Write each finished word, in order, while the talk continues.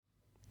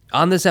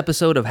On this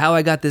episode of How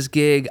I Got This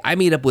Gig, I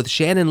meet up with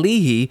Shannon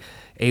Leahy,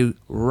 a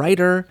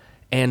writer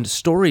and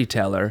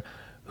storyteller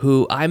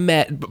who I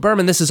met.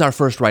 Berman, this is our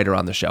first writer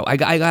on the show. I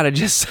gotta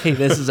just say,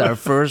 this is our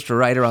first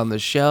writer on the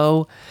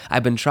show.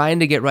 I've been trying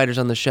to get writers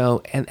on the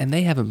show, and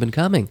they haven't been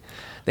coming.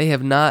 They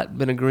have not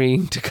been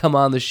agreeing to come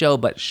on the show,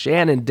 but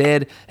Shannon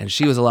did, and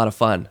she was a lot of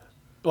fun.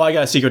 Well, I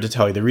got a secret to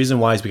tell you. The reason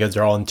why is because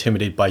they're all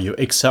intimidated by you,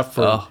 except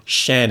for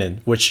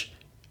Shannon, which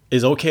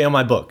is okay on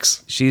my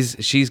books.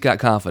 She's got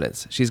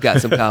confidence. She's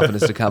got some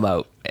confidence to come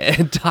out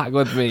and talk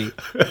with me.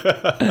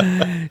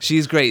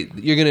 She's great.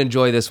 You're going to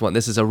enjoy this one.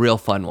 This is a real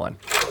fun one.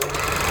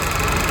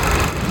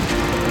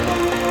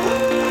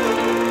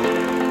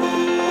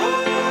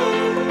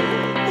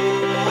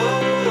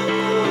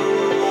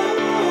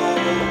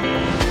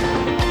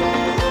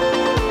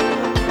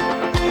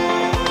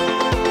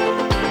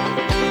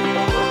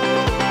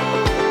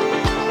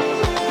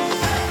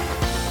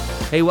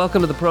 Hey,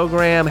 welcome to the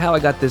program, How I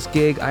Got This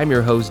Gig. I'm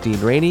your host, Dean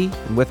Rainey,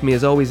 and with me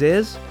as always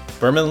is...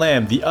 Berman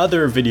Lamb, the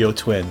other video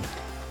twin.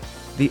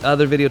 The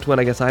other video twin,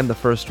 I guess I'm the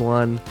first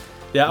one.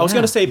 Yeah, I was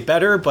going to say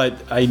better, but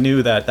I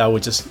knew that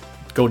would just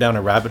go down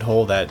a rabbit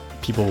hole that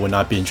people would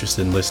not be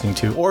interested in listening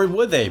to. Or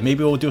would they?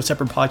 Maybe we'll do a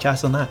separate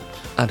podcast on that.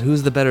 On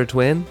who's the better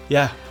twin?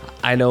 Yeah.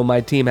 I know my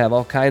team have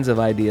all kinds of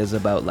ideas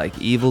about like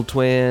evil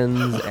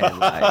twins and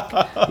like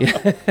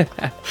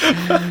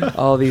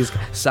all these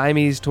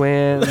Siamese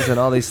twins and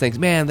all these things.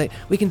 Man,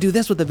 we can do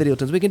this with the video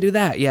twins. We can do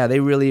that. Yeah,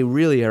 they really,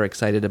 really are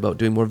excited about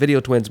doing more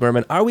video twins,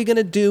 Berman. Are we going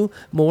to do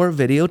more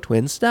video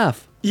twin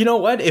stuff? You know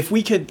what? If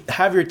we could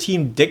have your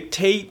team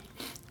dictate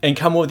and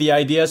come up with the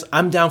ideas,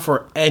 I'm down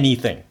for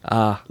anything.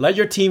 Let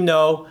your team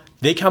know.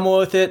 They come up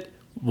with it.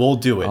 We'll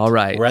do it. All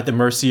right. We're at the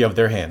mercy of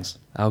their hands.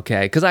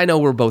 Okay, because I know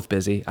we're both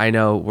busy. I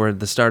know we're at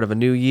the start of a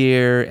new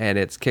year, and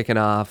it's kicking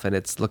off, and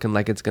it's looking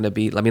like it's going to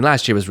be... I mean,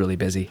 last year was really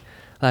busy.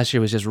 Last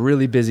year was just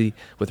really busy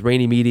with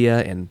Rainey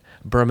Media and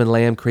Berman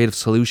Lamb Creative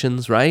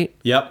Solutions, right?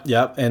 Yep.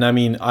 And I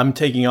mean, I'm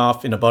taking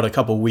off in about a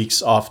couple of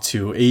weeks off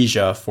to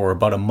Asia for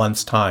about a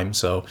month's time,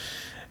 so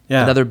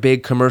yeah. Another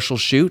big commercial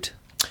shoot?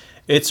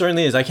 It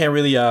certainly is. I can't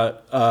really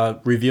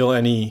reveal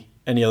any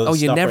other stuff right now. Oh,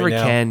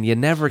 you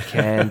never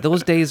can.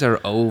 Those days are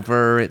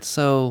over. It's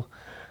so...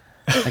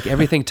 like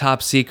everything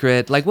top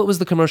secret. Like, what was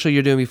the commercial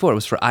you're doing before? It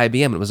was for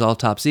IBM. It was all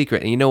top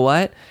secret. And you know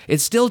what?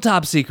 It's still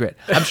top secret.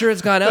 I'm sure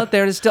it's gone out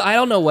there and it's still... I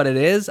don't know what it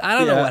is. I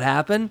don't know what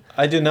happened.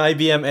 I did an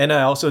IBM and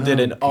I also did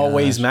an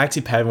Always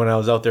MaxiPad when I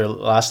was out there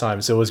last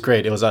time. So it was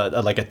great. It was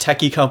like a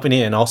techie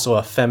company and also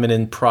a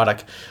feminine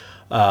product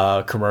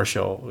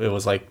commercial. It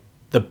was like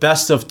the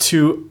best of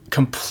two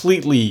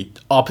completely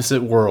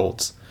opposite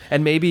worlds.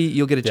 And maybe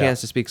you'll get a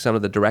chance to speak to some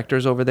of the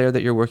directors over there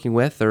that you're working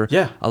with, or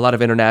a lot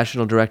of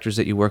international directors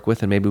that you work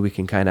with, and maybe we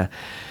can kind of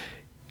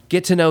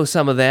get to know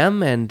some of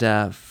them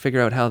and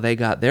figure out how they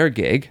got their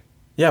gig.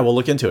 Yeah, we'll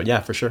look into it. Yeah,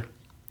 for sure.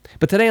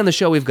 But today on the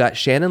show, we've got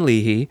Shannon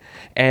Leahy,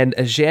 and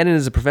Shannon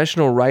is a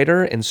professional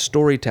writer and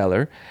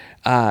storyteller.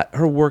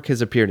 Her work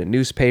has appeared in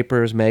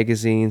newspapers,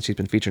 magazines. She's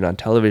been featured on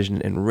television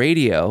and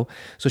radio.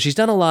 So she's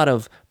done a lot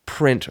of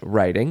print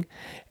writing,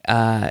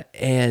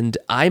 and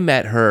I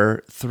met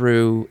her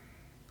through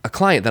a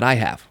client that I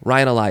have,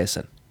 Ryan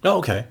Eliason. Oh,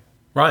 okay.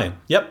 Ryan.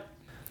 Yep.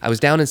 I was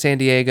down in San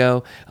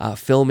Diego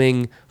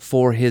filming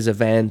for his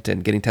event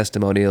and getting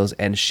testimonials,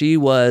 and she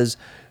was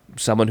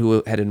someone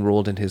who had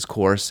enrolled in his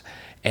course,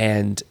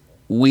 and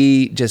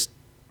we just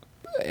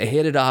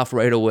hit it off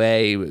right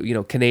away. You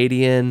know,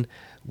 Canadian.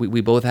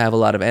 We both have a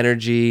lot of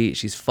energy.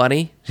 She's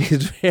funny.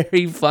 She's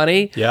very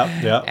funny.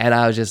 Yeah. And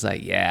I was just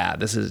like, yeah,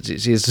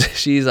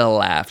 she's a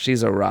laugh.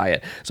 She's a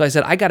riot. So I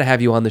said, I got to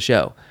have you on the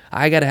show.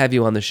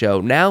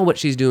 Now what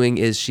she's doing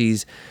is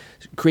she's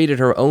created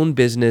her own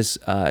business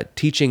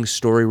teaching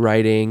story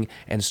writing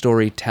and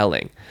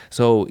storytelling.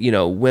 So, you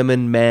know,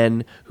 women,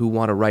 men who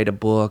want to write a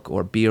book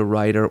or be a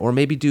writer or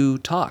maybe do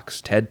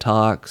talks, TED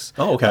Talks,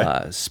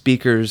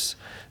 speakers,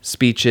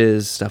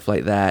 speeches, stuff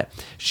like that.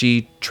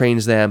 She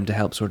trains them to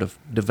help sort of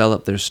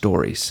develop their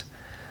stories.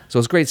 So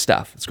it's great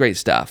stuff.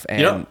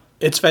 And you know,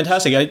 it's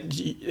fantastic.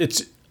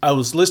 I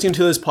was listening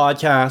to this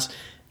podcast,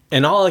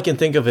 and all I can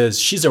think of is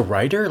she's a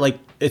writer. Like,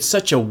 it's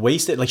such a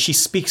wasted. Like, she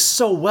speaks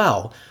so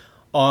well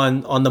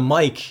on the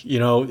mic. You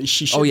know,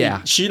 she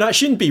should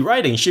shouldn't be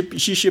writing. She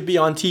should be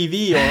on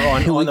TV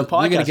or on the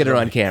podcast. We're gonna get her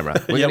on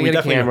camera. We're gonna get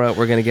a camera.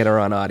 We're gonna get her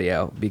on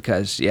audio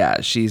because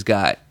she's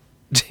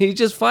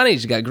just funny.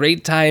 She's got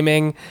great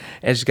timing,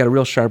 and she's got a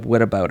real sharp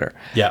wit about her.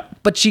 Yeah.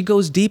 But she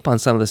goes deep on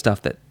some of the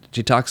stuff that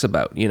she talks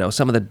about, you know,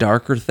 some of the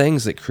darker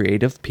things that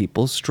creative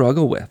people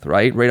struggle with,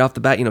 right? Right off the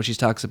bat, you know, she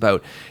talks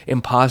about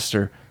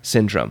imposter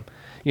syndrome.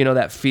 You know,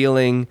 that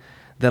feeling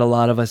that a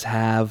lot of us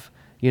have,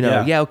 you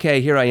know,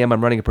 okay, here I am,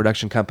 I'm running a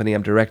production company,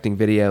 I'm directing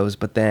videos,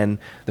 but then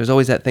there's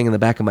always that thing in the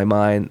back of my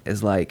mind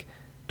is like,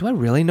 do I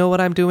really know what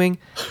I'm doing?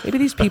 Maybe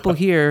these people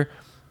here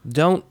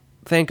don't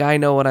think I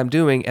know what I'm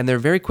doing, and they're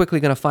very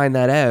quickly going to find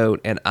that out,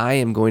 and I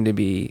am going to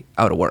be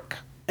out of work.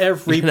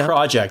 Every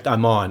project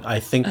I'm on, I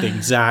think the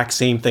exact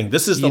same thing.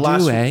 This is the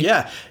last.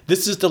 Yeah,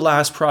 this is the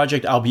last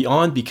project I'll be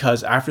on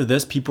because after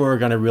this, people are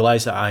going to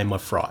realize that I'm a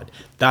fraud.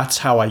 That's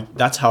how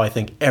I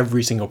think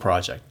every single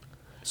project.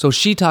 So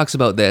she talks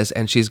about this,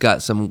 and she's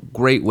got some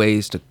great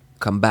ways to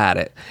combat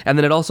it. And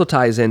then it also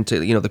ties into,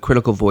 the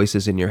critical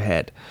voices in your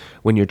head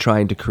when you're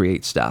trying to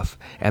create stuff.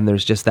 And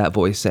there's just that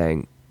voice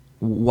saying,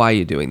 why are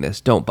you doing this?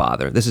 Don't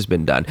bother. This has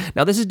been done.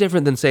 Now, this is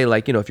different than, say,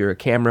 like, if you're a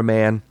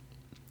cameraman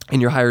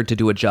and you're hired to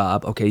do a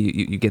job, okay,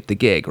 you get the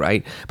gig,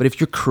 right? But if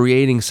you're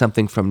creating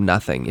something from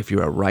nothing, if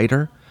you're a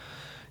writer,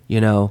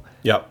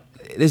 Yep.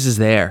 This is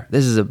there.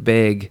 This is a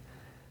big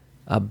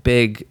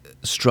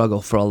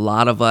struggle for a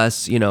lot of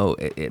us.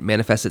 It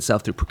manifests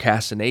itself through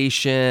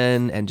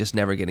procrastination and just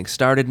never getting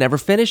started, never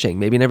finishing,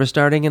 maybe never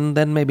starting and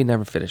then maybe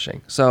never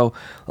finishing. So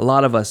a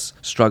lot of us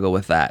struggle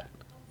with that.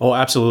 Oh,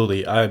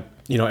 absolutely.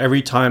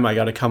 Every time I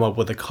got to come up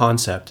with a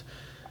concept,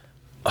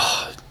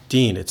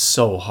 Dean, it's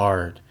so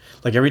hard.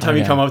 Like every time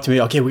you come up to me,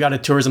 okay, we got a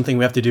tourism thing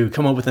we have to do,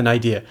 come up with an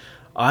idea.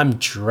 I'm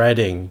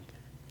dreading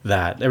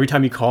that. Every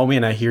time you call me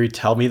and I hear you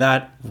tell me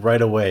that,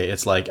 right away,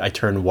 it's like I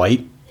turn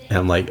white and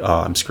I'm like, oh,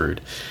 I'm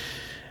screwed.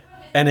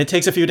 And it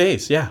takes a few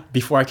days,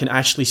 before I can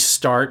actually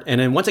start. And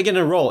then once I get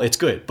in a roll, it's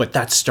good. But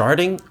that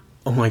starting,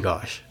 oh my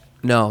gosh.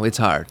 No, it's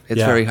hard.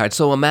 It's very hard.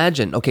 So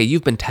imagine, okay,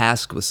 you've been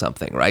tasked with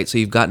something, right? So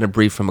you've gotten a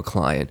brief from a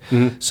client.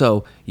 Mm-hmm.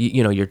 So,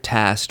 you're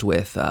tasked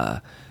with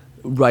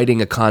writing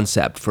a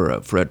concept for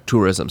a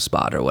tourism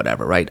spot or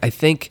whatever, right? I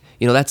think,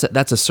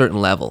 that's a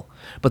certain level.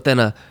 But then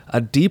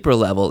a deeper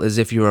level is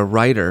if you're a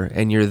writer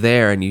and you're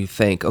there and you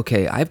think,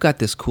 okay, I've got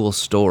this cool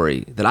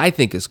story that I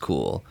think is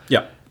cool.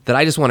 Yeah. That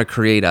I just want to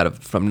create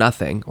from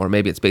nothing, or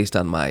maybe it's based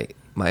on my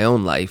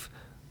own life.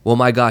 Well,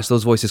 my gosh,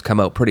 those voices come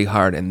out pretty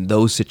hard in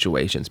those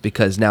situations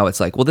because now it's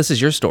like, well, this is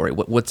your story.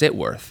 What's it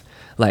worth?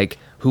 Like,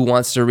 who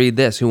wants to read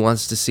this? Who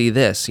wants to see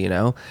this?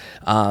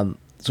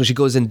 So she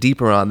goes in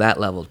deeper on that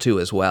level too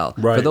as well.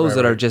 Right, for those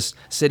that are just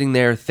sitting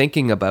there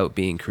thinking about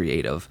being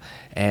creative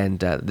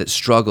and that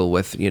struggle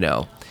with,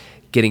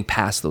 getting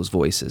past those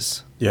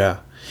voices. Yeah.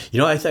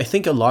 I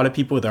think a lot of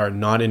people that are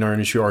not in our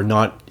industry or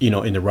not,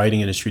 in the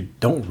writing industry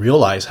don't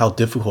realize how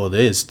difficult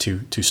it is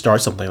to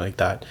start something like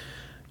that.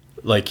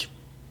 Like,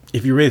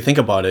 if you really think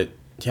about it,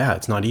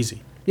 it's not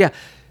easy. Yeah.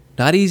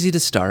 Not easy to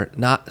start,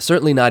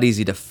 certainly not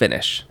easy to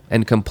finish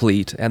and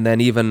complete, and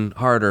then even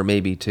harder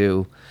maybe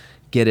to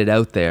get it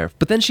out there.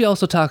 But then she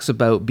also talks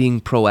about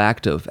being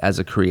proactive as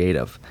a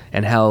creative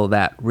and how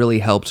that really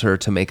helps her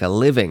to make a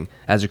living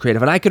as a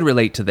creative. And I could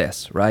relate to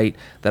this, right?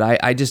 That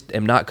I just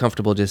am not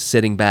comfortable just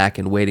sitting back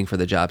and waiting for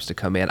the jobs to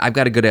come in. I've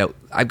got to get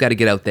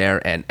out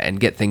there and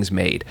get things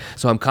made.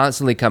 So I'm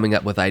constantly coming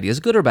up with ideas,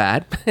 good or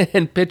bad,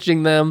 and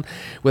pitching them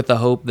with the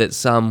hope that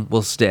some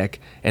will stick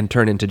and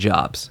turn into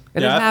jobs.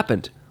 And it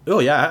happened. Oh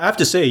yeah, I have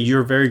to say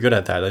you're very good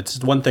at that.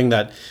 It's one thing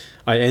that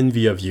I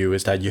envy of you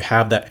is that you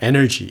have that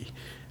energy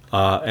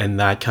and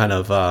that kind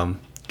of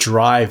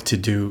drive to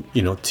do,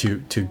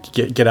 to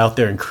get out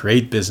there and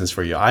create business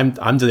for you.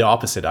 I'm the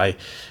opposite.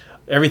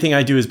 Everything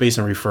I do is based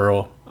on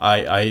referral.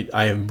 I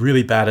am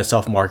really bad at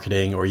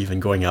self-marketing or even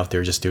going out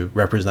there just to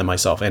represent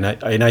myself. And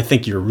I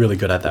think you're really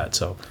good at that.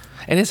 So.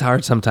 And it's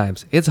hard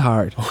sometimes. It's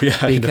hard. Oh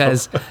yeah.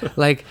 Because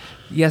like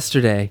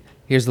yesterday.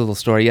 Here's a little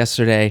story.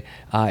 Yesterday,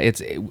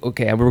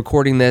 I'm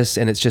recording this,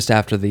 and it's just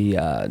after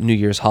the New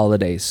Year's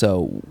holiday,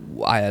 so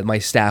my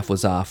staff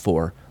was off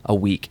for a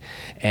week,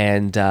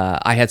 and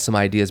I had some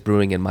ideas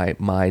brewing in my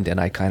mind, and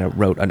I kind of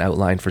wrote an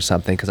outline for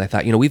something, because I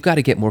thought, we've got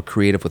to get more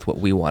creative with what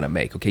we want to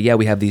make. Okay, yeah,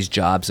 we have these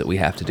jobs that we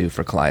have to do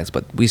for clients,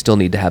 but we still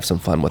need to have some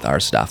fun with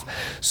our stuff.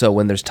 So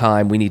when there's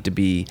time, we need to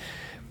be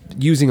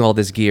using all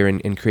this gear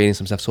and creating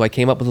some stuff. So I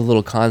came up with a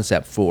little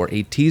concept for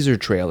a teaser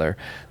trailer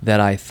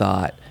that I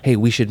thought, hey,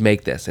 we should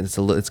make this, and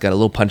it's got a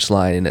little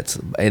punchline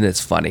and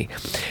it's funny.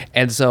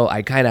 And so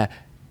I kind of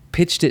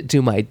pitched it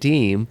to my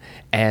team,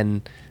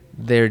 and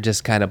they're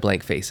just kind of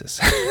blank faces.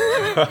 And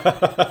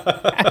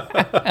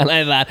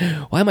I thought,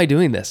 why am I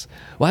doing this?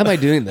 Why am I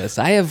doing this?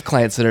 I have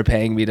clients that are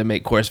paying me to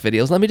make course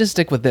videos. Let me just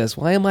stick with this.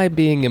 Why am I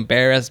being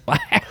embarrassed by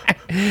it?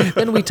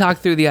 Then we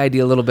talked through the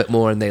idea a little bit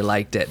more, and they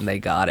liked it and they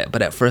got it.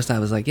 But at first I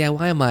was like, yeah,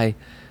 why am I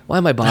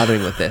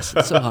bothering with this?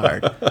 It's so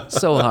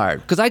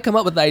hard. Because I come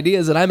up with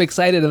ideas and I'm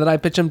excited, and then I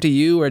pitch them to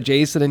you or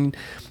Jason, and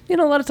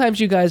a lot of times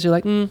you guys are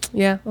like,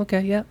 yeah,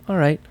 okay, yeah, all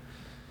right.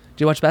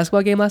 Did you watch the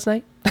basketball game last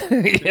night?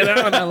 And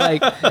I'm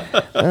like,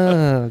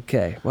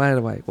 okay, why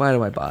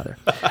do I bother?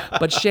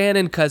 But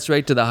Shannon cuts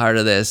right to the heart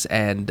of this,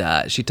 and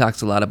she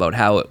talks a lot about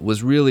how it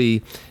was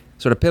really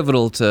sort of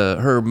pivotal to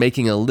her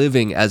making a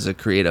living as a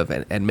creative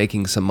and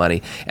making some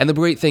money. And the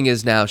great thing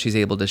is now she's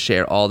able to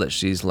share all that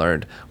she's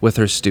learned with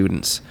her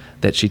students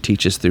that she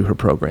teaches through her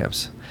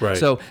programs. Right.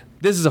 So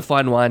this is a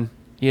fun one.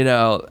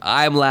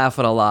 I'm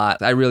laughing a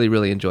lot. I really,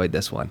 really enjoyed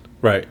this one.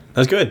 Right.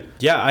 That's good.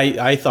 Yeah,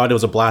 I thought it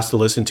was a blast to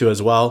listen to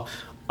as well.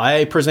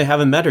 I personally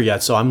haven't met her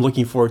yet, so I'm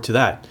looking forward to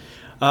that.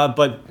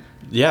 But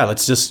yeah,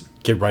 let's just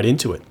get right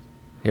into it.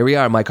 Here we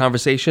are, my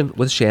conversation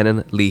with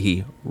Shannon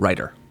Leahy,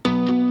 writer.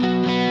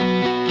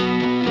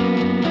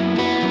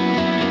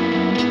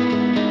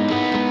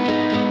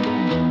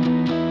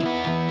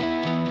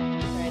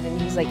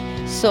 He's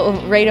like, so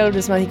right out of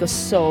his mouth, he goes,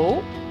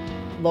 so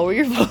lower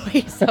your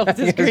voice. That was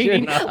his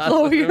greeting.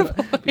 Lower your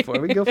voice. Before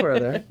we go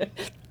further.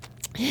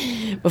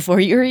 Before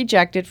you're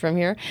ejected from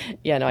here.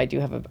 Yeah, no, I do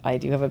have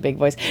a big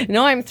voice.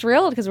 No, I'm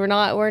thrilled because we're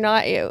not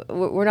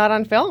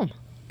on film.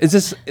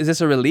 Is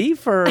this a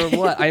relief or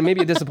what? I may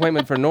be a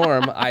disappointment for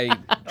Norm. Look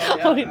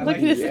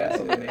at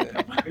this.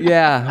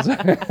 Yeah.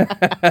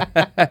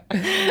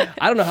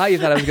 I don't know how you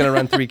thought I was going to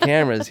run 3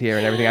 cameras here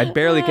and everything. I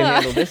barely can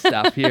handle this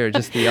stuff here,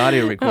 just the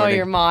audio recording. Oh,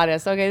 you're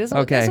modest. Okay, this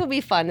will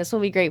be fun. This will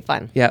be great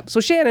fun. Yeah.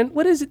 So Shannon,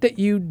 what is it that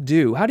you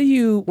do? How do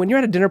you, when you're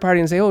at a dinner party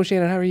and say, "Oh,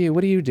 Shannon, how are you?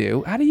 What do you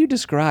do?" How do you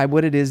describe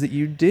what it is that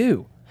you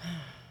do?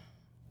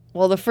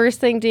 Well, the first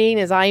thing, Dean,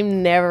 is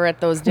I'm never at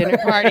those dinner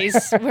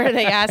parties where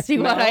they ask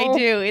you what I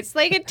do. It's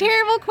like a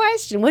terrible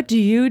question. What do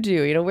you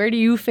do? You know, where do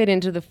you fit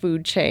into the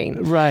food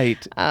chain?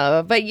 Right.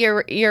 But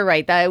you're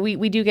right.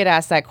 We do get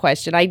asked that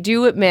question. I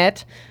do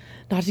admit,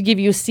 not to give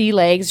you shaky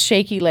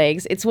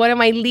legs, it's one of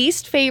my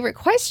least favorite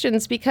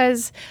questions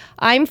because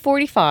I'm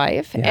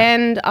 45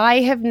 and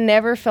I have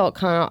never felt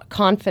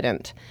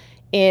confident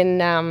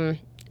in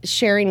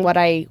sharing what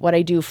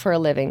I do for a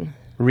living.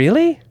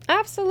 Really?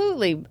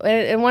 Absolutely.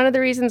 And one of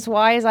the reasons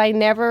why is I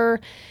never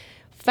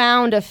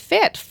found a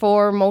fit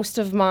for most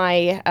of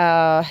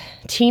my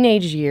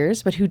teenage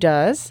years, but who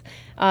does,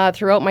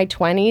 throughout my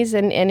 20s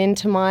and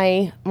into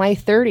my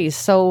 30s.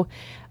 So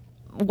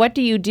what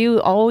do you do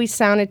always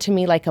sounded to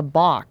me like a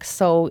box.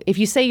 So if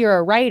you say you're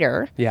a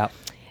writer,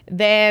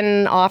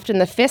 then often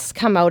the fists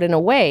come out in a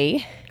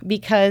way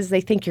because they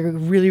think you're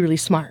really, really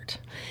smart.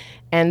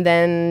 And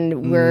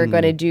then we're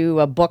going to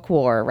do a book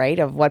war, right,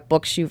 of what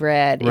books you've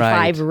read, right. If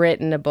I've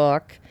written a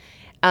book.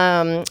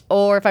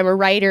 Or if I'm a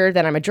writer,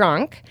 then I'm a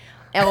drunk.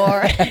 Or,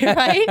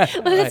 right?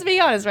 Let's be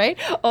honest, right?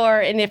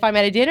 And if I'm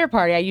at a dinner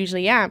party, I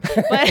usually am.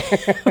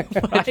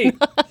 But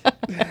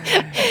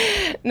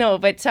no,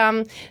 but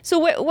so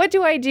what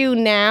do I do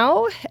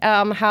now?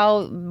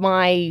 How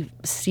my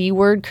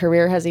C-word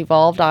career has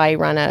evolved. I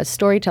run a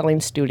storytelling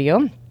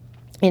studio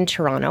in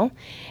Toronto.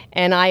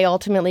 And I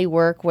ultimately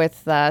work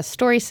with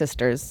Story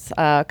Sisters,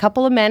 a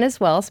couple of men as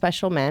well,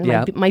 special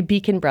men, my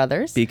Beacon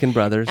Brothers. Beacon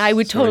Brothers. I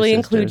would Story totally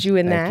Sisters. include you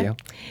in Thank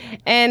that. You.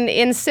 And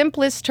in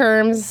simplest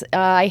terms,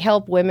 I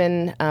help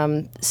women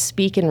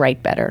speak and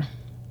write better.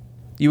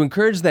 You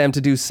encourage them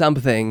to do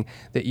something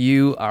that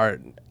you are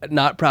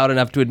not proud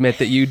enough to admit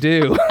that you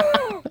do.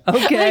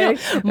 Okay.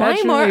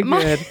 That's really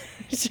good.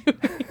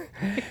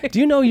 Do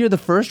you know you're the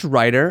first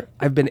writer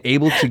I've been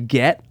able to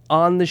get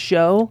on the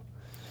show?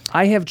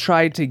 I have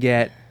tried to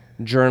get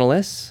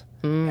journalists,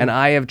 and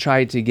I have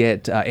tried to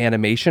get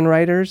animation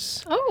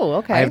writers. Oh,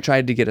 okay. I have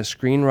tried to get a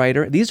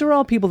screenwriter. These are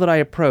all people that I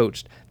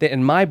approached that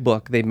in my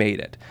book, they made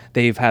it.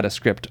 They've had a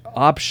script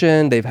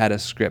option. They've had a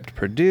script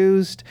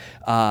produced.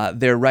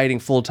 They're writing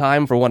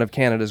full-time for one of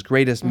Canada's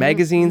greatest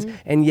magazines,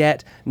 and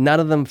yet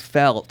none of them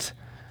felt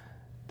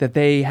that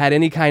they had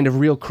any kind of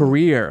real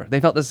career.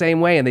 They felt the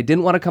same way, and they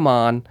didn't want to come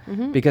on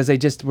because they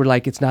just were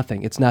like, it's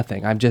nothing. It's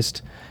nothing.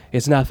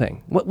 It's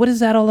nothing. What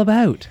is that all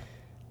about?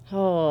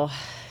 Oh,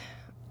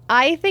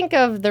 I think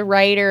of the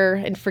writer,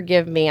 and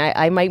forgive me,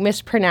 I might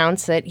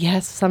mispronounce it.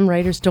 Yes, some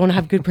writers don't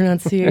have good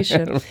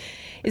pronunciation.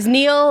 Is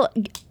Neil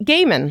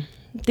Gaiman,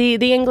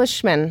 the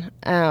Englishman.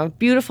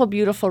 Beautiful,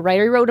 beautiful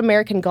writer. He wrote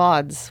American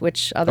Gods,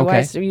 which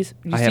otherwise you see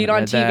it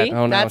on TV. That.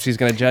 Oh no, she's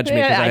going to judge me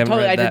because I haven't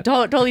read that.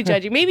 Totally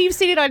judge you. Maybe you've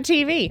seen it on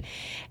TV.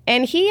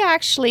 And he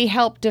actually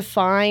helped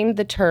define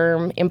the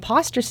term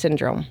imposter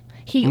syndrome.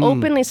 He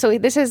openly, so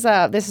this is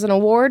an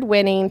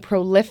award-winning,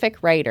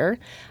 prolific writer,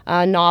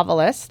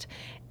 novelist,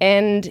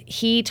 and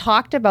he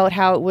talked about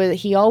how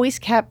he always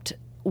kept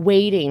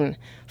waiting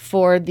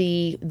for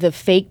the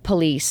fake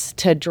police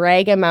to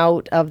drag him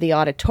out of the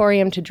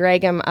auditorium, to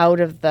drag him out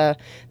of the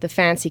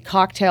fancy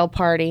cocktail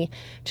party,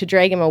 to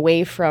drag him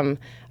away from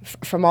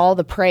all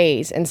the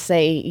praise and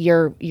say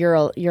you're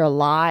a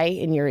lie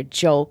and you're a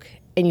joke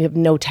and you have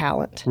no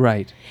talent.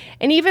 Right.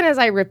 And even as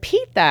I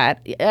repeat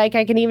that, like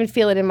I can even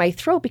feel it in my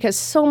throat because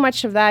so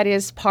much of that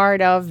is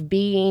part of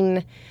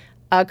being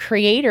a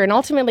creator. And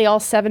ultimately,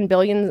 all 7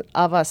 billion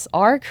of us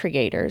are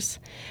creators.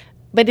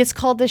 But it's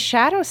called the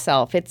shadow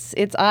self.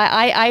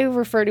 I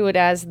refer to it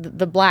as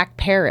the black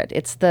parrot.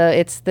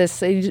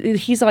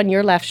 He's on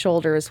your left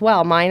shoulder as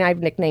well. Mine I've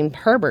nicknamed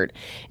Herbert.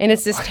 And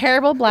it's this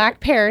terrible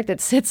black parrot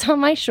that sits on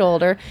my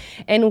shoulder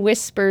and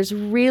whispers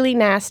really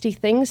nasty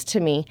things to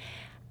me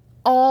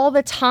all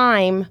the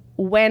time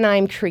when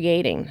I'm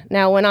creating.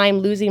 Now, when I'm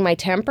losing my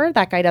temper,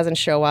 that guy doesn't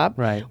show up.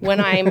 Right.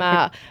 When I'm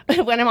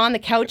on the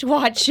couch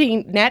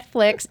watching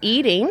Netflix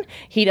eating,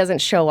 he doesn't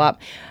show up.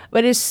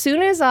 But as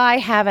soon as I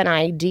have an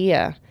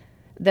idea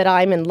that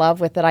I'm in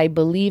love with, that I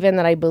believe in,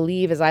 that I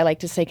believe, as I like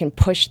to say, can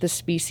push the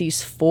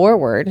species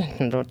forward,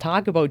 and don't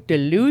talk about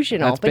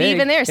delusional. That's but big.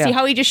 Even there, see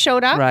how he just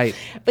showed up? Right.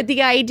 But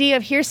the idea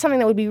of here's something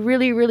that would be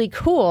really, really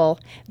cool,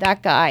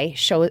 that guy,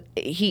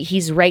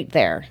 he's right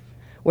there.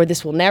 Where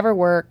this will never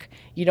work,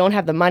 you don't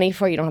have the money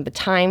for it, you don't have the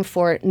time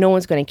for it, no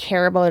one's going to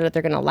care about it,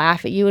 they're going to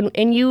laugh at you,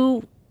 and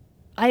you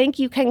I think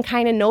you can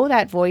kind of know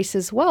that voice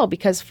as well,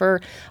 because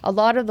for a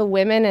lot of the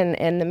women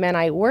and the men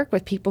I work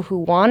with, people who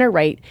want to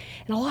write,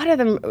 and a lot of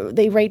them,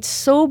 they write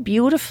so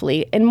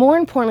beautifully, and more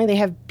importantly, they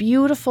have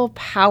beautiful,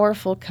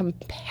 powerful,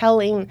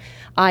 compelling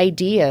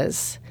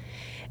ideas.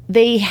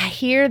 They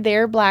hear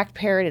their black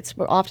parrot. It's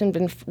often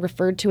been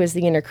referred to as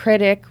the inner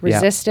critic,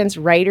 resistance,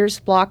 writer's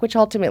block, which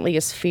ultimately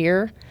is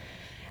fear.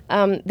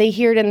 They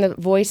hear it in the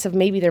voice of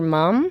maybe their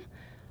mom,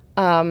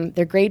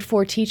 their grade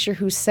 4 teacher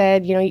who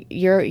said,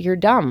 you're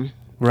dumb.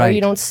 Right. Or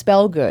you don't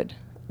spell good.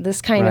 This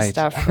kind of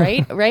stuff,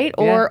 right? Right?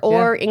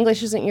 Or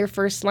English isn't your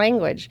first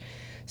language.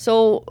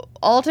 So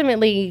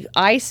ultimately,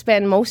 I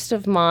spend most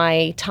of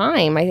my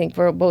time, I think,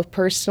 for both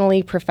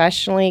personally,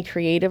 professionally,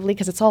 creatively,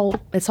 because it's all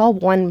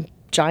one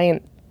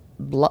giant,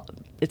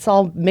 it's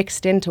all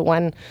mixed into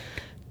one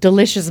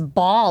delicious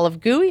ball of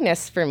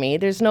gooiness for me.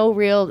 There's no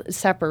real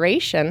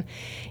separation,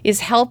 is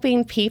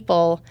helping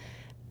people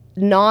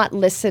not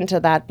listen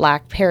to that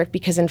black parrot,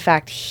 because in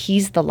fact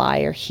he's the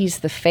liar, he's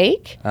the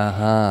fake.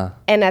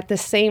 And at the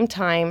same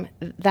time,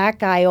 that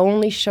guy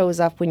only shows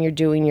up when you're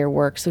doing your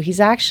work, so he's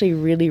actually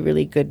really,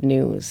 really good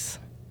news,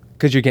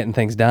 because you're getting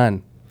things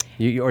done.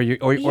 You're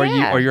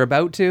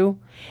about to.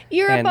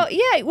 You got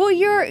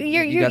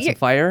some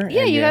fire.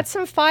 Yeah, you got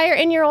some fire,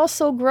 and you're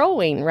also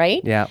growing,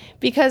 right? Yeah.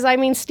 Because I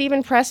mean,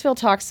 Stephen Pressfield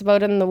talks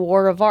about it in The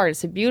War of Art.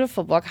 It's a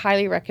beautiful book,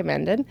 highly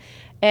recommended.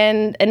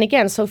 And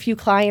again, so few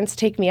clients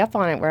take me up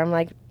on it, where I'm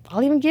like,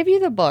 I'll even give you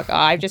the book. Oh,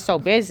 I'm just so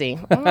busy.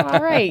 Oh, all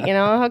right,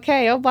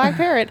 okay, Black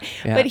Parrot.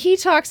 Yeah. But he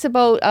talks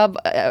about,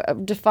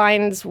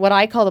 defines what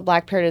I call the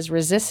Black Parrot as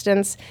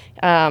resistance.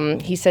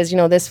 He says,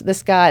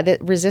 this guy,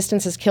 that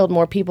resistance has killed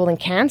more people than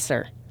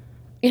cancer.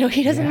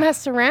 He doesn't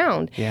mess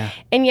around. Yeah.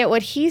 And yet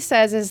what he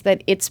says is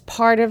that it's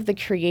part of the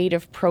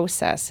creative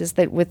process, is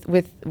that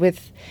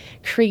with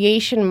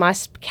creation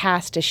must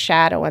cast a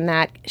shadow, and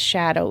that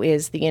shadow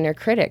is the inner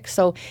critic.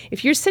 So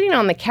if you're sitting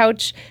on the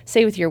couch,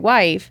 say with your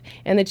wife,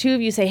 and the two of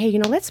you say, hey,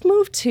 let's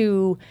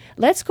go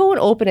and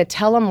open a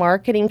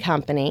telemarketing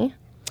company,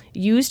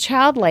 use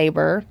child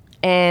labor,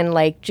 and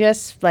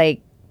just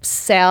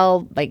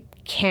sell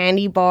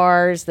candy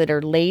bars that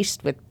are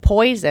laced with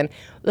poison,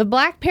 the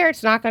black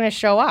parrot's not going to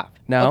show up.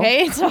 No.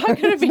 Okay? It's not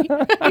going to be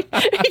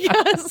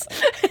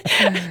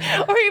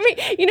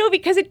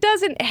because it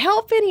doesn't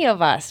help any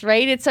of us,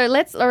 right? It's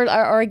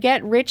a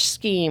get rich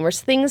scheme or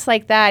things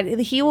like that.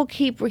 He'll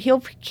keep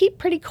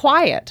pretty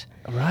quiet.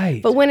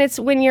 Right. But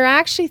when you're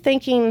actually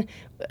thinking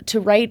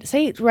to write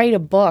a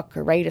book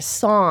or write a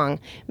song,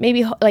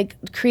 maybe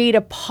create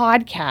a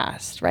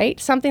podcast, right?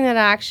 Something that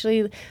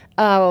actually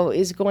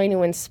is going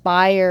to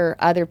inspire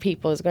other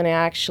people, is going to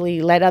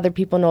actually let other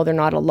people know they're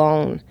not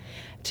alone.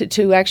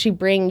 To actually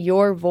bring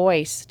your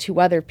voice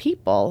to other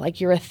people,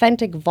 your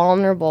authentic,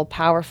 vulnerable,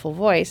 powerful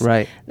voice.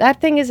 Right.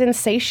 That thing is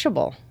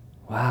insatiable.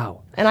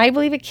 Wow. And I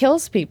believe it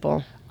kills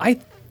people.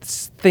 I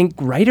think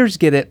writers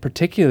get it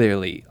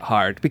particularly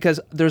hard, because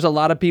there's a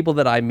lot of people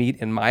that I meet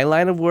in my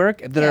line of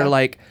work that are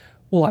like,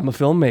 well, I'm a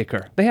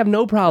filmmaker. They have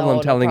no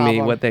problem telling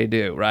me what they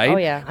do, right? Oh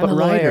yeah, but I'm a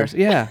writers,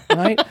 lawyer. yeah,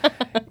 right.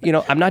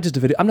 I'm not a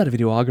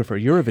videographer.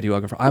 You're a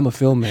videographer. I'm a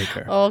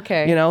filmmaker.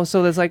 Okay.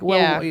 So there's I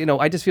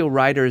just feel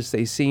writers,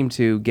 they seem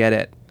to get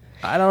it,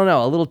 I don't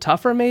know, a little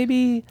tougher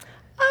maybe.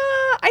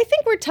 I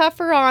think we're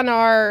tougher on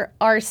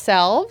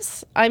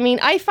ourselves. I mean,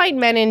 I find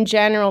men in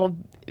general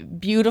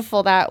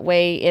beautiful that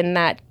way, in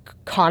that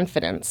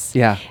confidence.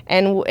 Yeah.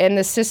 And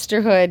the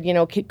sisterhood,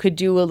 could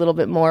do a little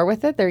bit more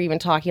with it. They're even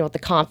talking about the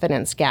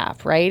confidence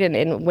gap, right?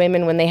 And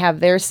women, when they have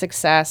their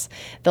success,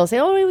 they'll say,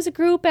 oh, it was a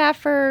group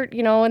effort,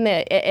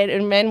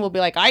 and men will be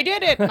like, I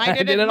did it. I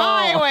did it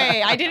my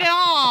way. I did it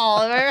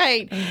all. All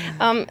right.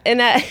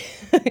 And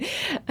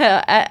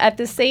at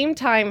the same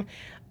time,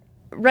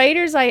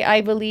 writers,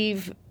 I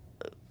believe,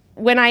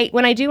 when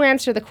I do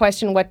answer the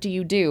question, what do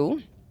you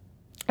do?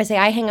 I say,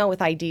 I hang out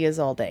with ideas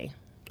all day.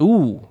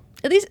 Ooh.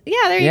 At least,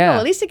 there you go.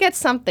 At least it gets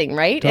something,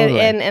 right? Totally.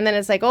 And then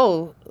it's like,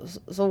 oh,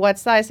 so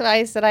what's that?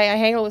 I said I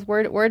hang out with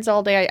words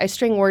all day. I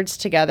string words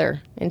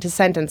together into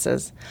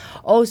sentences.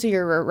 Oh, so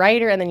you're a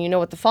writer, and then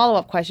what the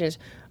follow-up question is,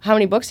 how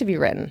many books have you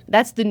written?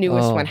 That's the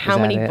newest one. How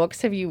many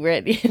books have you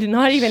written?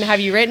 Not even have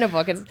you written a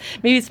book.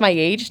 Maybe it's my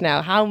age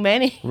now. How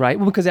many? Right.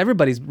 Well, because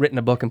everybody's written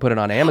a book and put it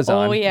on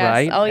Amazon. Oh, yes.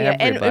 Right? Oh, yeah.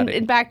 Everybody.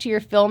 And back to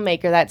your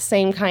filmmaker, that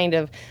same kind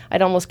of,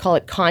 I'd almost call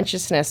it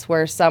consciousness,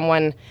 where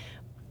someone,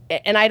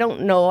 and I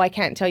don't know, I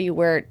can't tell you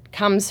where it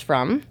comes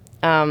from.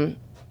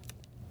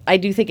 I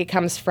do think it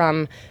comes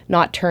from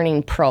not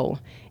turning pro.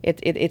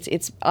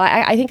 It's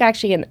I think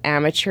actually an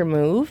amateur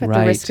move, at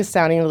the risk of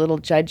sounding a little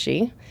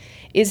judgy,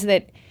 is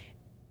that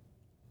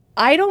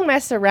I don't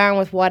mess around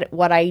with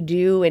what I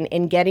do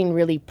and getting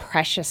really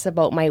precious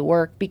about my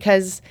work,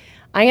 because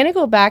I'm going to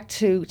go back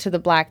to the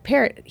black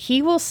parrot.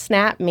 He will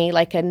snap me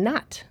like a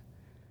nut,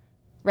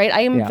 right?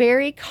 I am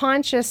very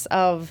conscious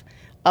of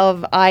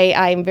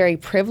I'm very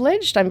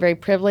privileged. I'm very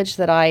privileged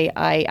that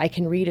I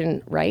can read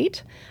and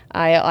write.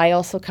 I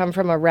also come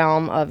from a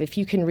realm of, if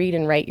you can read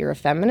and write, you're a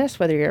feminist,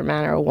 whether you're a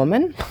man or a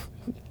woman.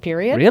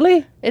 Period.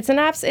 Really? It's an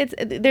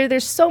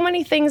there's so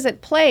many things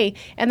at play,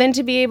 and then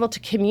to be able to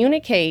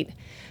communicate.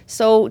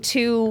 And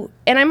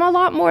I'm a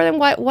lot more than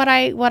what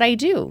I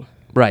do.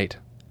 Right.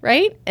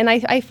 Right? And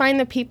I find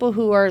the people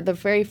who are the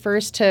very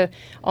first to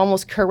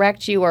almost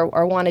correct you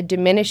or want to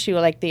diminish you,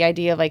 like the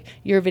idea of like,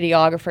 you're a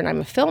videographer and I'm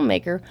a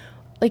filmmaker,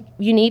 like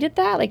you needed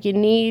that, like you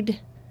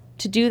need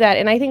to do that.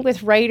 And I think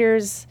with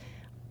writers,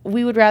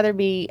 we would rather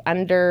be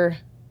under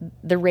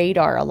the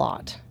radar a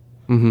lot.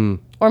 Mm-hmm.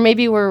 Or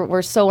maybe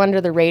we're so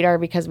under the radar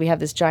because we have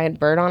this giant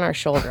bird on our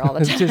shoulder all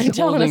the time, just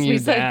telling us holding you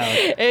down.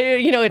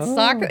 It's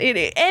soccer.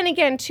 And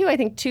again, too, I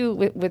think too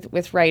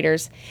with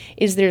writers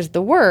is there's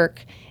the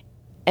work,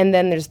 and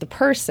then there's the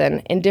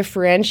person, and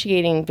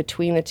differentiating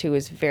between the two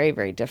is very,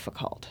 very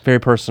difficult. Very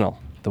personal.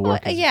 The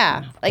work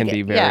can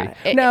be very.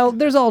 Now,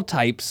 there's all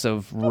types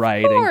of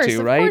writing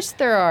too, right? Of course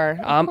there are.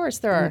 Of course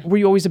there are. Were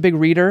you always a big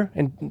reader?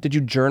 And did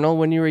you journal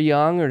when you were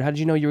young, or how did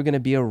you know you were going to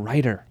be a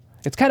writer?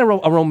 It's kind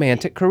of a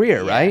romantic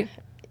career, right?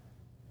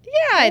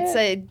 Yeah, it's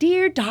a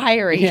Dear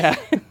Diary. Yeah.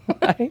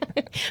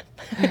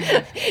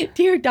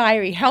 Dear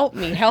Diary, help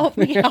me, help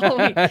me, help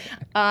me.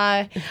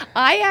 I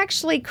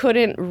actually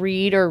couldn't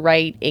read or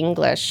write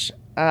English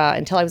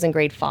until I was in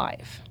grade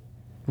 5.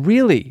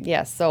 Really?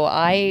 Yes. So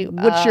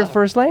What's your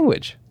first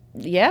language?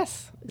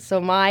 Yes. So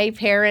my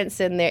parents,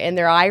 in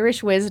their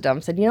Irish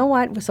wisdom, said, you know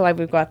what? So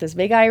we've got this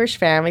big Irish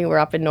family. We're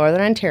up in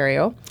Northern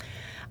Ontario.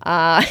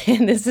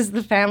 And this is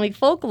the family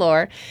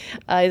folklore,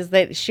 is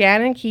that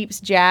Shannon keeps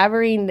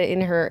jabbering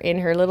in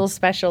her little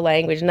special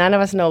language. None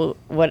of us know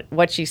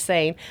what she's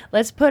saying.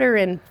 Let's put her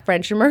in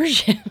French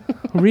immersion.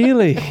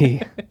 Really?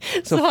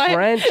 So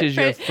French is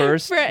your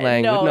first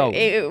language? No,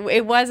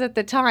 it was at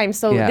the time.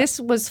 So this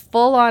was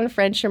full-on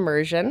French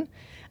immersion.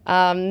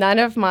 None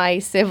of my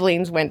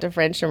siblings went to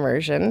French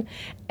immersion,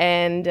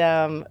 and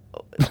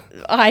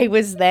I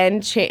was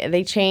then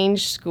they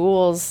changed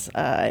schools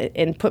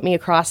and put me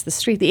across the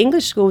street. The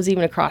English school was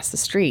even across the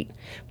street,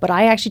 but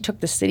I actually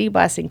took the city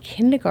bus in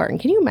kindergarten.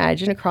 Can you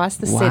imagine, across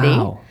the city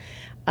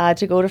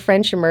to go to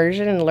French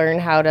immersion and learn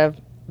how to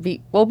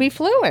be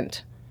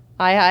fluent?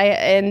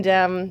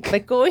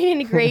 But going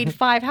into grade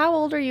 5, how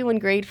old are you in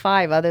grade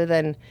 5 other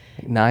than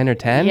 9 or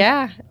 10?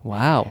 Yeah.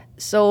 Wow.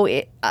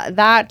 So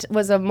that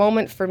was a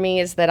moment for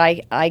me, is that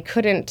I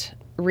couldn't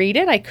read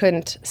it, I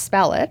couldn't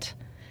spell it.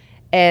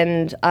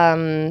 And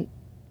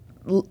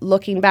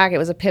looking back, it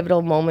was a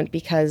pivotal moment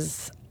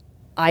because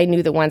I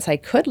knew that once I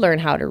could learn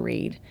how to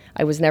read,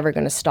 I was never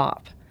going to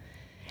stop.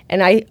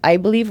 And I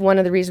believe one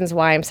of the reasons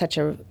why I'm such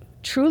a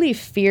truly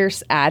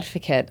fierce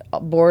advocate,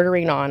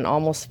 bordering on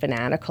almost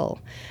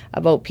fanatical,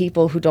 about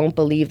people who don't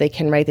believe they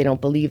can write, they don't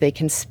believe they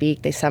can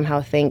speak, they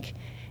somehow think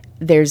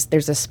there's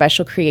a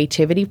special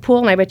creativity pool.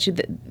 And I bet you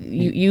that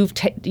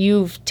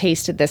you've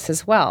tasted this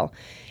as well,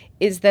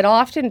 is that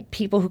often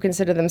people who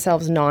consider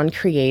themselves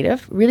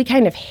non-creative really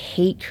kind of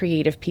hate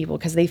creative people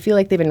because they feel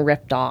like they've been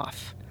ripped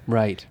off.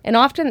 Right. And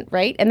often,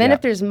 right? And then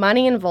if there's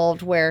money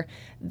involved where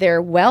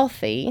they're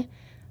wealthy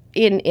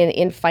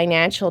in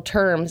financial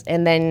terms,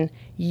 and then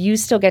you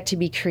still get to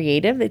be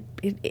creative,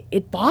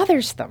 it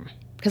bothers them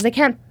because they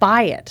can't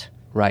buy it.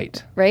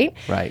 Right. Right?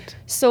 Right.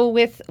 So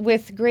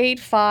with grade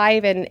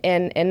 5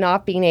 and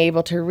not being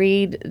able to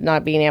read,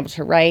 not being able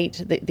to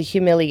write, the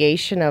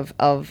humiliation of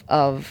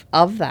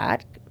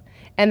that,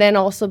 and then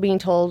also being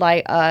told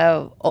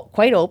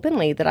quite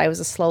openly that I was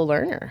a slow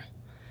learner.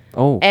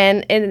 Oh.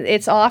 And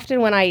it's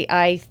often when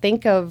I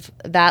think of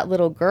that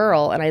little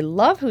girl, and I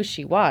love who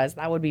she was,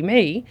 that would be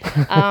me,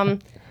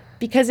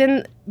 because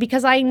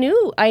I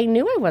knew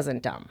I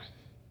wasn't dumb.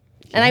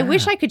 And I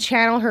wish I could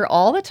channel her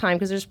all the time,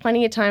 because there's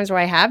plenty of times where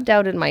I have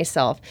doubted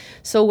myself.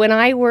 So when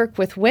I work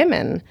with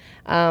women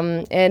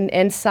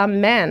and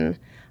some men,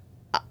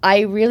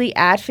 I really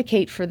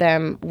advocate for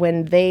them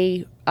when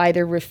they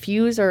either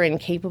refuse or are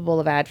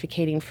incapable of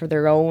advocating for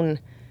their own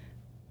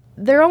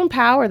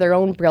power, their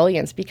own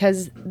brilliance,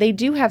 because they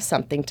do have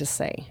something to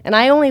say. And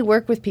I only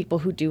work with people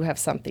who do have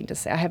something to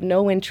say. I have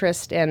no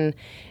interest in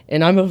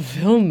I'm a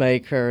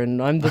filmmaker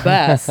and I'm the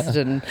best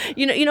and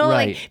you know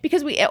right. like,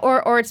 because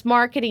or it's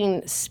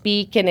marketing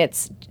speak, and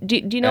it's do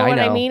you know what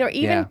I mean? Or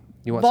even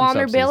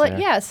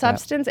vulnerability,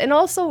 substance. And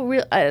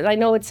also I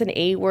know it's an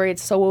A word,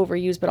 it's so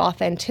overused, but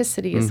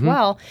authenticity as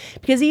well,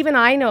 because even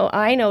I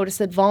noticed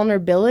that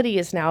vulnerability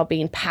is now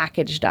being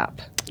packaged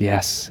up.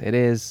 Yes, it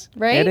is.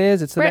 Right? It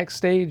is. It's the next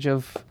stage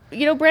of...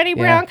 Brené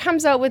Brown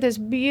comes out with this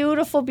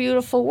beautiful,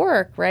 beautiful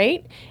work,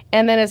 right?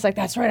 And then it's like,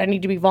 that's right, I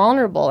need to be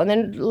vulnerable. And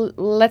then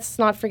let's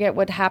not forget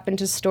what happened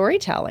to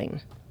storytelling.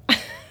 I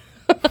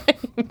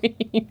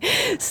mean,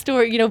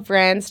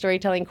 brand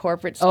storytelling,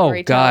 corporate storytelling.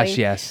 Oh, gosh,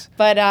 yes.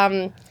 But,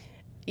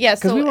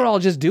 because we were all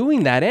just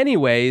doing that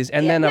anyways,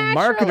 and then a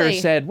naturally.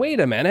 marketer said, "Wait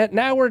a minute,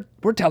 now we're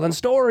telling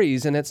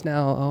stories," and it's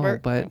now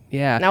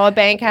now a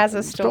bank has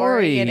a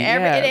story, and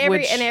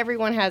and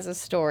everyone has a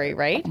story,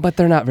 right? But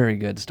they're not very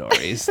good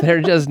stories.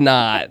 They're just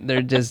not.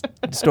 They're just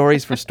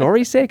stories for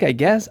story's sake, I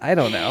guess. I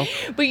don't know.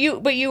 But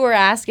you were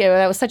asking.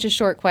 That was such a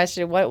short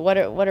question. What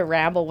a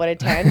ramble. What a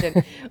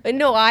tangent.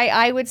 No,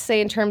 I would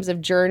say in terms of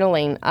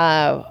journaling.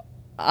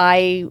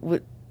 I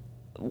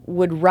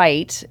would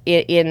write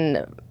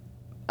in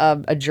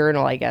a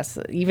journal, I guess.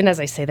 Even as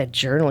I say that,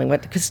 journaling,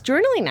 because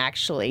journaling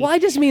actually. Well, I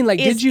just mean, like,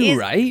 did you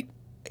write?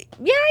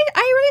 Yeah, I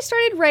really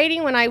started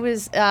writing when I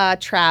was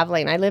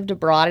traveling. I lived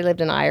abroad. I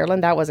lived in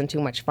Ireland. That wasn't too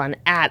much fun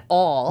at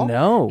all.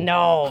 No,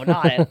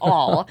 not at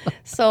all.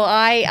 So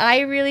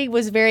I really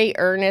was very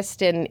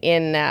earnest in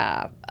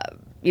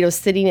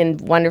sitting in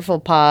wonderful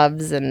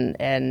pubs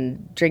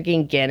and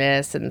drinking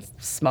Guinness and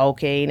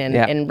smoking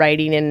and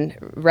writing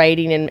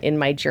in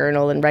my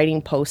journal and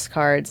writing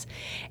postcards,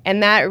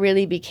 and that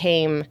really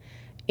became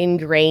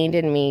ingrained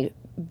in me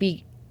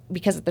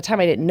because at the time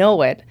I didn't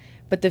know it.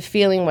 But the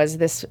feeling was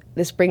this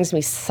brings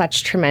me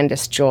such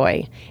tremendous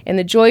joy. And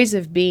the joys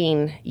of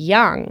being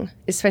young,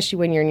 especially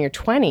when you're in your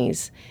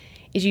 20s,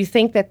 is you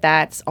think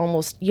that's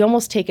you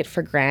almost take it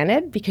for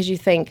granted because you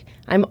think,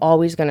 I'm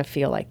always going to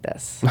feel like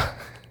this.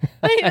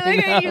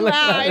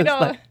 I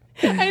know.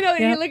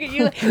 You look at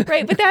you,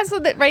 right? But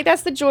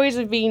that's the joys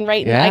of being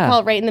right. I call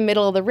it right in the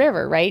middle of the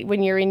river, right?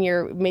 When you're in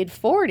your mid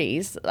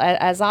 40s,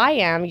 as I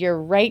am, you're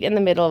right in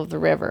the middle of the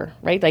river,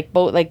 right? Like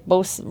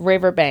both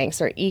river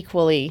banks are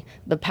equally.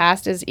 The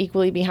past is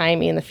equally behind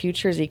me, and the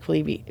future is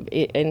equally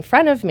in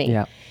front of me.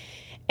 Yeah.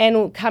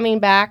 And coming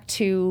back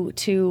to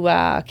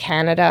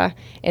Canada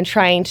and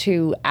trying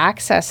to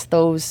access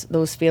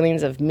those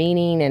feelings of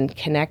meaning and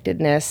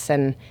connectedness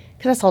and.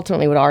 Because that's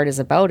ultimately what art is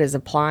about, is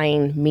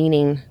applying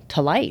meaning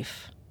to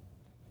life.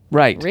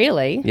 Right.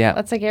 Really. Yeah.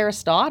 That's like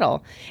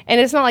Aristotle. And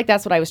it's not like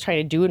that's what I was trying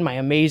to do in my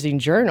amazing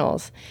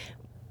journals.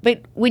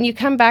 But when you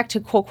come back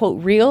to quote,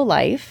 quote, real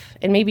life,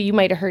 and maybe you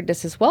might have heard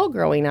this as well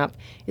growing up,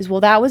 is,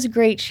 well, that was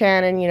great,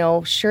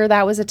 Shannon. Sure,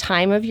 that was a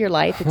time of your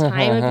life,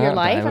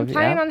 I'm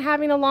planning on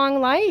having a long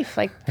life.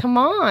 Like, come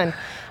on.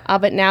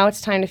 But now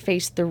it's time to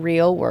face the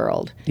real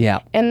world. Yeah.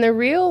 And the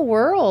real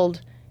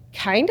world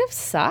kind of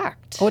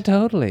sucked. Oh,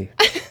 totally.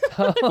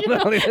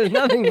 Totally. There's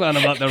nothing fun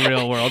about the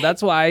real world.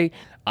 That's why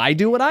I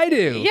do what I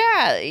do.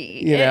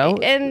 Yeah.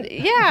 And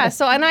yeah.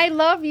 So, and I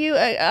love you.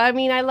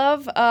 I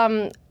love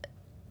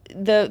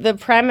the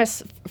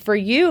premise for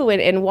you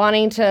and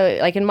wanting to,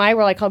 like in my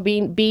world, I call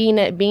being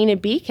a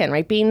beacon,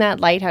 right? Being that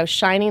lighthouse,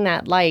 shining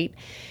that light.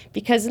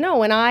 Because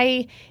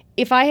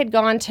if I had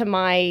gone to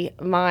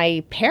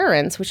my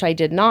parents, which I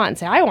did not, and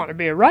say, I want to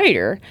be a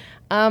writer,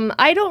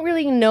 I don't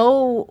really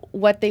know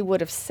what they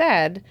would have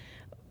said,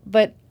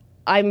 but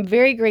I'm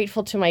very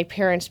grateful to my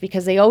parents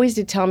because they always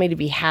did tell me to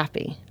be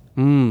happy.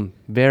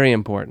 Very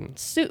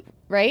important.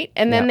 Right?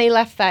 And then they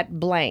left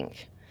that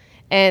blank.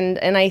 And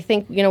I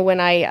think, when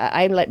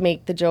I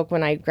make the joke,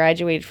 when I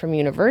graduated from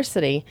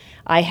university,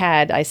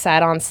 I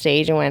sat on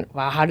stage and went,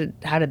 wow, how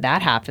did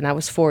that happen? That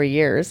was 4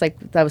 years.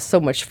 Like, that was so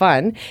much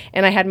fun.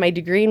 And I had my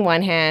degree in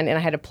one hand and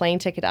I had a plane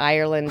ticket to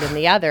Ireland in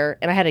the other,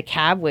 and I had a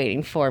cab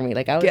waiting for me.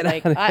 Like, I was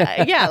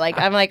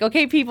I'm like,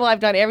 okay, people, I've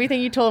done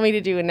everything you told me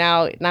to do, and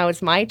now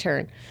it's my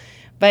turn.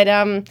 But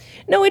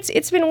no,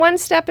 it's been one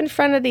step in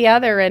front of the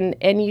other,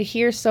 and you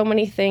hear so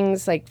many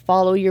things like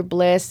follow your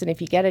bliss, and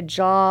if you get a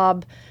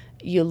job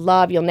you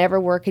love, you'll never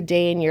work a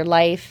day in your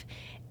life.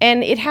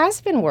 And it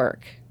has been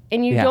work.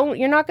 And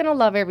you're not going to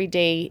love every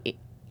day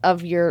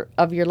of your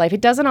life.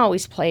 It doesn't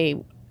always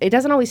feel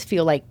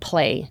like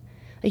play.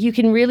 Like, you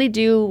can really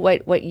do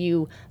what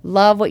you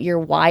love, what you're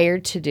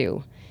wired to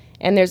do.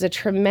 And there's a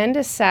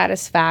tremendous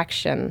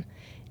satisfaction.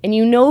 And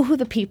you know who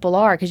the people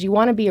are because you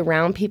want to be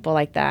around people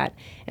like that.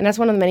 And that's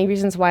one of the many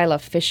reasons why I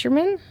love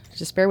fishermen,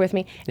 just bear with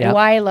me, and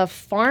why I love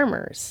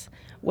farmers.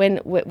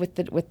 With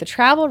the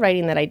travel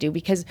writing that I do,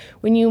 because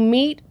when you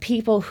meet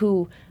people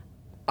who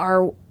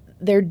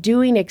they're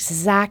doing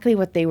exactly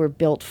what they were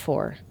built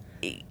for,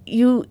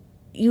 you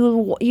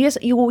just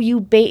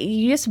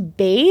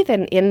bathe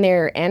in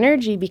their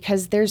energy,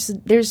 because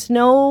there's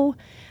no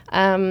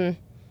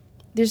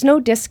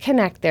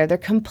disconnect there. They're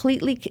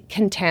completely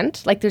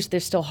content. Like, they're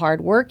still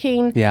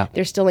hardworking. Yeah.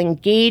 They're still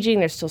engaging.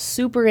 They're still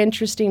super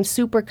interesting,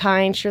 super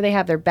kind. Sure, they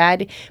have their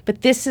bad,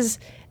 but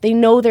they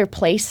know their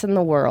place in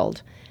the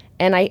world.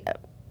 And a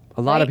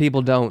lot of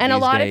people don't. And these a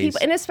lot days. of people,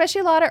 and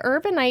especially a lot of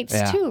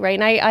urbanites too, right?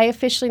 And I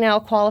officially now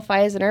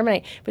qualify as an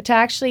urbanite. But to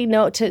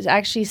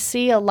actually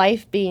see a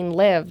life being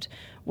lived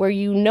where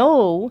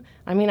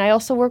I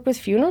also work with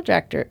funeral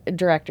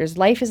directors.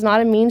 Life is not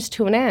a means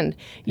to an end.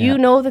 You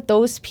know that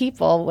those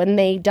people, when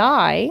they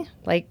die,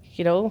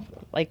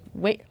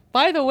 wait.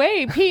 By the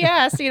way,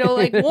 P.S.,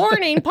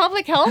 warning,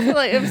 public health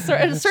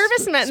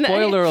servicemen.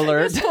 Spoiler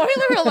alert.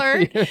 Spoiler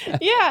alert.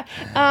 Yeah.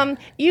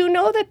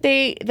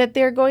 That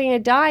they're going to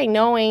die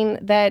knowing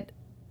that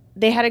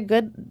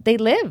they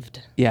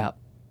lived. Yeah.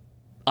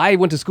 I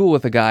went to school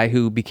with a guy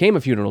who became a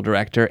funeral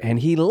director, and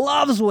he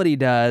loves what he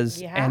does,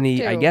 and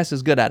he, I guess,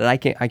 is good at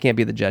it. I can't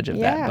be the judge of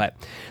that. But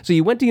so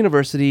you went to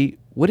university.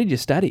 What did you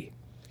study?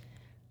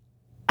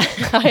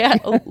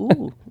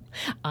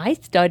 I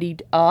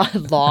studied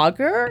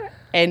lager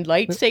and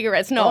light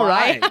cigarettes. No, all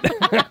right.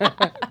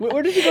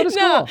 Where did you go to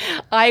school? No,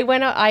 I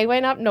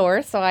went up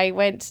north. So I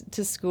went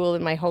to school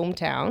in my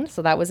hometown.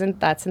 So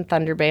that's in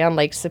Thunder Bay on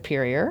Lake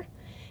Superior,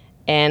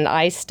 and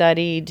I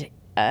studied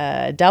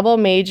a double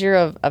major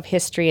of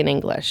history and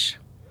English.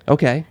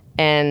 Okay.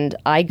 And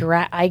I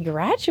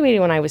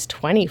graduated when I was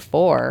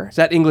 24. Is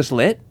that English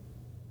lit?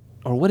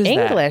 Or what is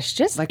that? English,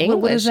 just like,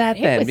 English. What is that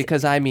It then? was-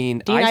 Because I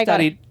mean, Dean, I I got-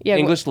 studied yeah,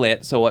 English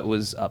lit, so it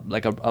was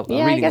like a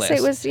Yeah, reading I guess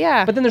list. it was,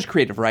 yeah. But then there's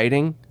creative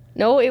writing.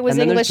 No, it was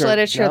And then there's English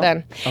literature no?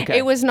 then. Okay.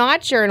 It was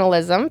not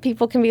journalism.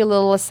 People can be a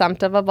little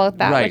assumptive about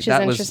that, Right, which is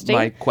that was interesting.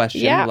 my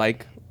question. Yeah.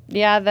 Like,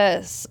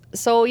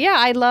 So yeah,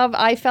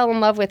 I fell in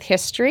love with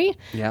history.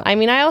 Yeah. I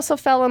mean, I also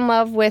fell in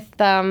love with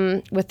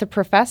the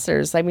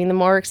professors. I mean, the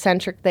more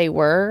eccentric they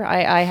were.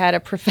 I had a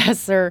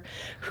professor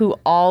who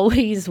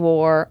always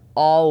wore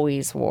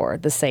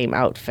the same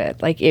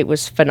outfit. Like, it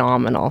was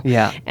phenomenal.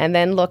 Yeah. And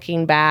then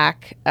looking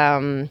back,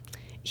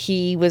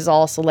 he was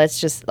also,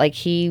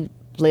 he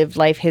lived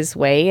life his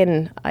way,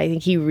 and I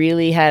think he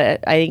really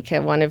had. I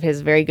think one of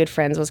his very good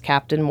friends was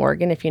Captain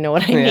Morgan, if you know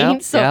what I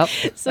mean. So,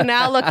 so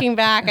now looking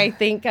back, I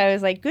think I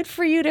was like, good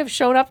for you to have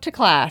shown up to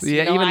class.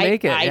 Yeah, even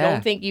make it. I yeah.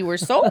 don't think you were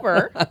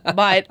sober,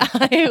 but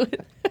I,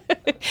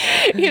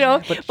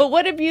 but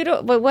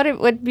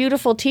what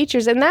beautiful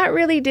teachers, and that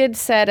really did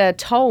set a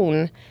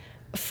tone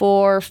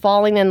for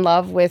falling in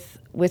love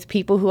with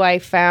people who I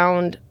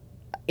found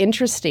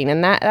interesting,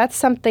 and that's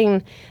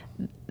something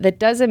that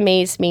does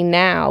amaze me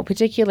now,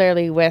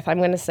 particularly with, I'm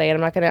going to say it, I'm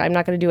not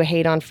going to do a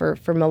hate on for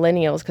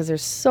millennials, because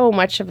there's so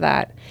much of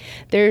that.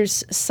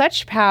 There's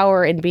such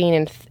power in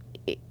being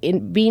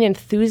being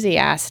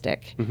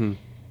enthusiastic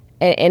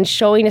and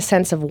showing a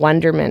sense of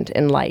wonderment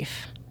in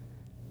life.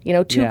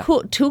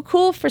 Too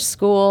cool for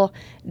school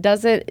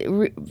doesn't.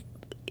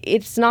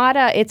 It's not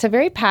a. It's a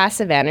very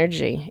passive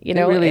energy. It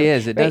really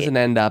is. It doesn't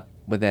end up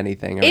with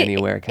anything or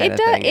anywhere kind of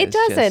thing. It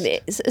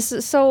doesn't.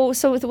 So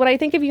when I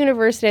think of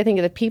university, I think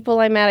of the people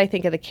I met, I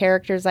think of the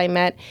characters I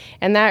met,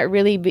 and that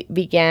really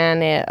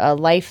began a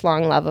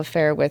lifelong love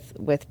affair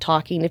with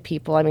talking to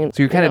people. I mean,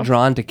 so you're kind of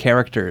drawn to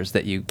characters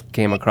that you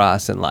came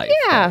across in life.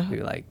 Yeah.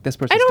 You're like, this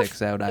person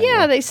sticks out.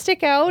 They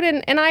stick out,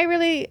 and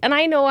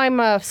I know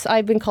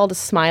I've been called a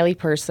smiley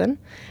person,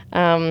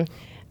 but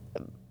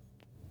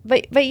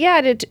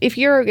yeah, if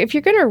you're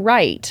going to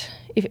write.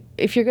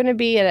 If you're going to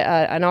be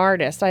an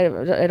artist, I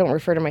don't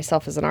refer to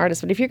myself as an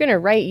artist, but if you're going to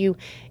write, you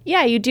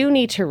do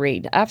need to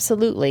read,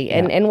 absolutely.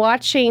 And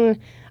watching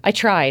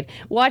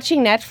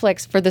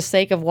Netflix for the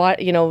sake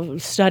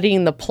of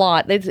studying the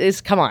plot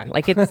is come on,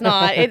 like, it's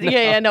not.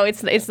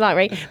 It's not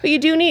right. But you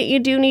do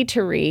need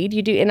to read.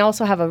 You do, and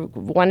also have a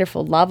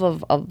wonderful love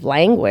of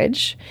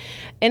language.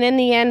 And in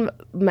the end,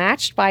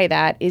 matched by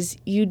that is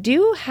you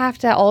do have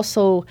to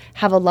also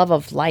have a love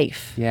of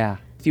life. Yeah.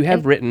 If you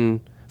have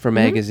written for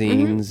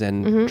magazines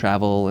and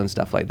travel and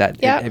stuff like that.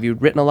 Yeah. Have you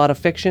written a lot of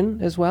fiction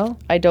as well?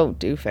 I don't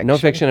do fiction. No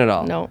fiction at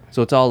all? No.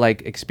 So it's all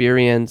like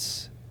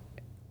experience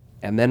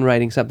and then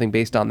writing something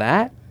based on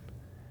that?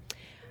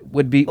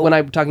 Would be when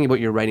I'm talking about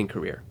your writing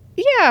career.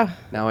 Yeah.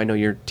 Now I know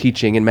you're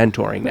teaching and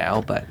mentoring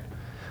now, but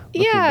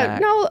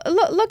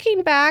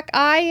looking back,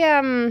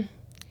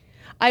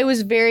 I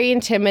was very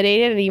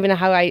intimidated, and even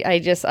how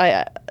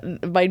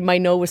my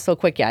no was so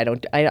quick. Yeah, I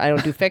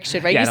don't do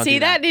fiction, right? Yeah, I you don't see do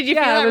that? that. Did you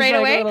Yeah, feel I that was right like,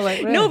 away? a little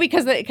like, No,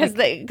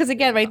 because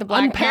again, right, the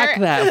black Unpack parrot.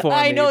 that for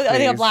I me, know. I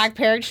think a please. black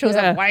parrot shows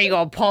Yeah. up. Why are you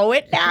going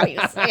poet now?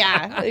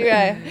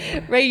 Yeah.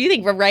 Right. You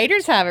think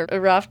writers have it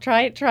rough?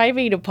 Try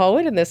being a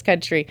poet in this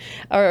country,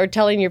 or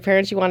telling your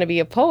parents you want to be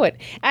a poet.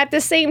 At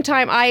the same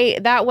time,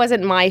 that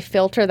wasn't my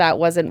filter. That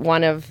wasn't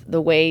one of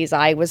the ways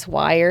I was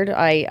wired.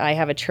 I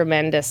have a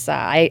tremendous.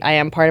 I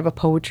am part of a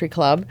poetry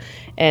club,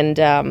 and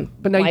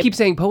But now you keep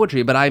saying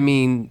poetry, but I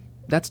mean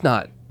that's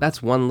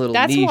one little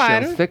niche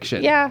of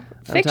fiction. Yeah,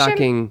 I'm fiction.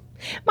 talking.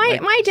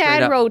 My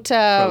dad wrote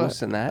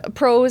prose and that.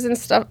 prose and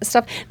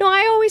stuff. No,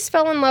 I always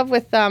fell in love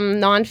with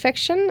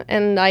nonfiction,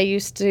 and I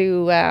used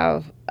to.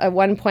 At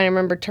one point, I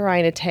remember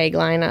trying a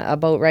tagline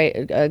about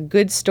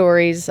good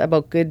stories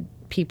about good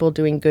people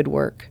doing good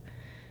work.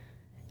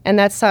 And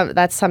that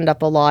summed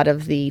up a lot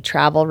of the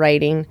travel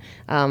writing.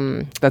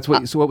 That's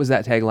what. So what was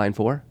that tagline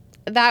for?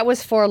 That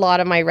was for a lot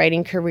of my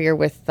writing career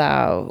with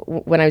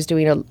when I was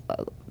doing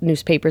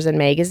newspapers and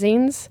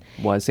magazines.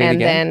 Say it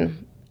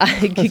again.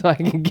 Then So I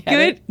can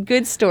get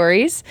good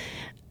stories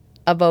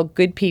about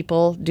good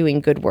people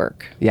doing good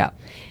work. Yeah.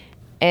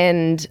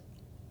 And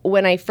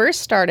when I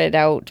first started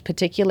out,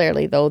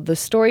 particularly though, the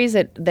stories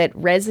that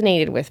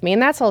resonated with me,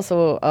 and that's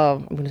also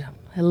a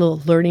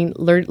little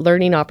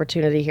learning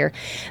opportunity here.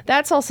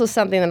 That's also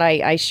something that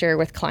I share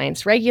with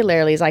clients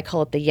regularly, is I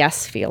call it the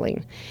yes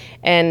feeling.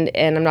 And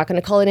I'm not going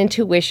to call it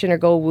intuition or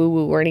go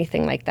woo-woo or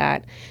anything like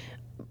that.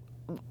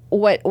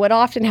 What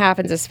often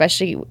happens,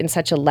 especially in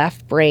such a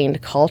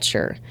left-brained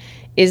culture,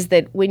 is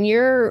that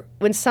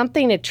when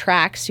something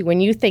attracts you,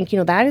 when you think,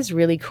 that is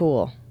really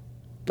cool.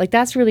 Like,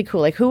 that's really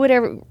cool. Like,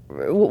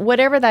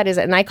 whatever that is,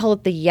 and I call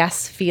it the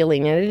yes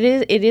feeling, and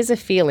it is a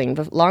feeling,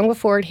 but long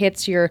before it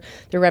hits the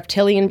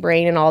reptilian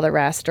brain and all the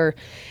rest, or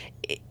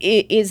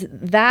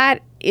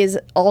that is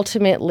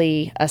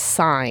ultimately a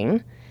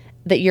sign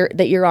that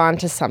you're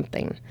onto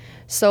something.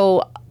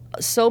 So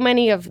so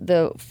many of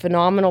the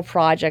phenomenal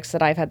projects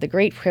that I've had the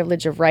great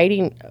privilege of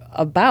writing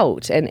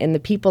about and the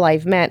people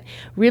I've met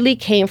really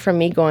came from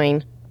me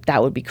going,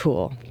 that would be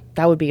cool.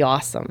 That would be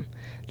awesome.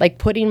 Like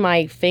putting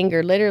my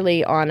finger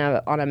literally on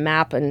a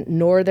map in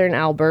northern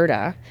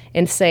Alberta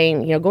and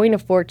saying, going to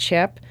Fort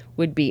Chip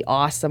would be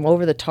awesome.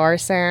 Over the tar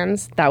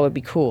sands, that would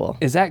be cool.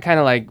 Is that kind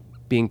of like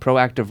being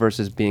proactive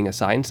versus being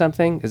assigned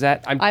something? Is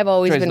that I've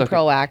always been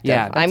proactive.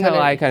 Yeah, that's how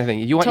I kind of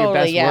think. You want your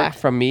best work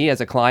from me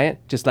as a client?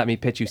 Just let me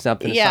pitch you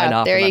something to sign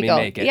off and let me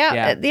make it.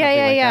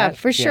 Yeah,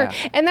 for sure.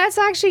 Yeah. And that's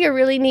actually a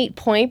really neat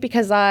point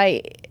because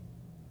I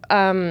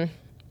admit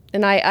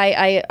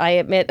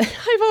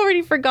I've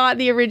already forgotten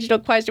the original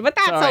question, but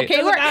that's okay.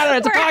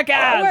 It's a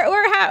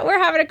podcast. We're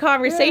having a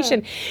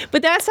conversation,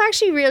 but that's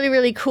actually really,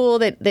 really cool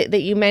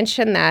that you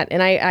mentioned that,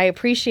 and I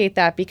appreciate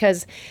that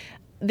because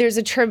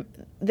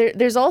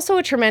there's also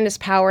a tremendous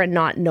power in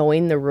not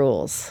knowing the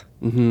rules.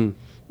 Mm-hmm.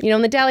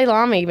 And the Dalai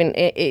Lama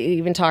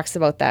even talks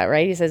about that,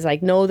 right? He says,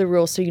 like, know the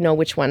rules so you know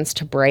which ones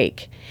to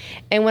break.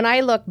 And when I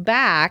look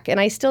back,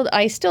 and I still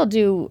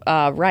do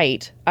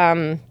write,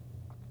 and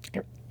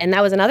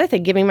that was another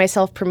thing, giving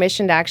myself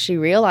permission to actually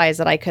realize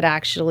that I could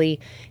actually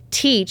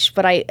teach,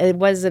 but it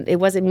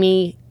wasn't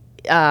me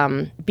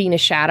being a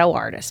shadow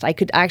artist. I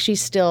could actually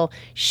still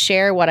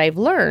share what I've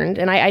learned,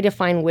 and I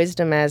define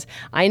wisdom as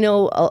I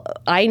know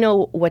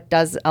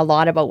a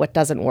lot about what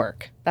doesn't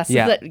work. That's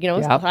I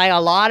got a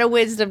lot of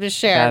wisdom to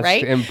share. That's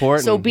right?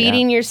 Important. So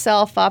beating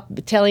yourself up,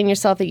 telling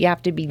yourself that you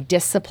have to be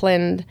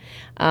disciplined,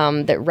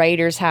 that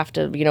writers have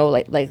to,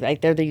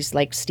 like they're these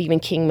like Stephen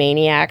King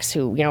maniacs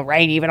who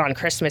write even on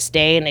Christmas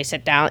Day and they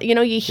sit down.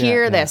 You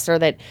hear this, or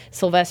that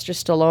Sylvester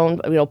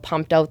Stallone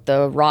pumped out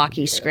the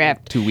Rocky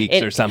script 2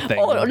 weeks or something.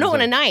 Oh no,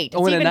 in a night.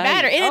 It's even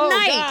better. In a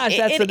night. Gosh,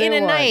 that's in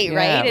a night, one.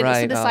 right?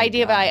 Yeah, So this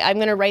idea of I'm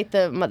going to write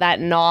that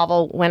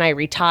novel when I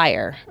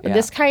retire. Yeah.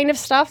 This kind of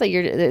stuff that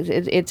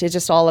it's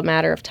just all a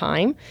matter of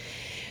time.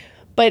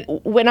 But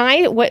when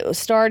I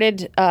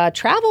started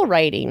travel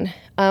writing,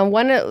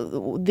 one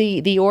of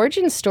the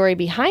origin story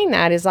behind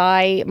that is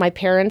my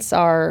parents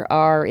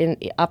are in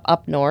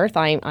up north.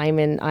 I'm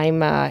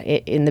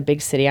in the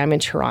big city. I'm in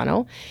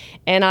Toronto,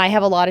 and I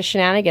have a lot of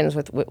shenanigans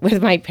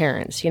with my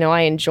parents.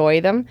 I enjoy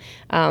them.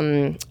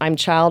 I'm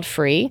child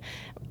free,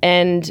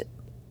 and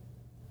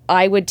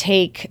I would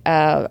take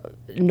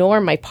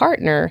Norm, my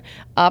partner,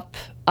 up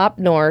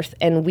north,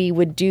 and we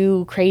would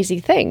do crazy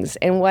things.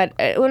 And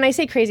when I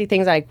say crazy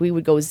things, like we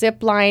would go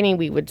zip lining,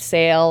 we would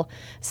spend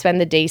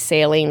the day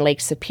sailing Lake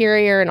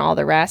Superior and all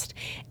the rest.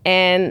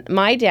 And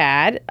my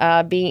dad,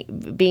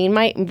 being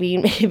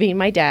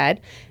my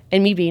dad,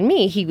 and me being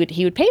me, he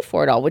would pay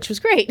for it all, which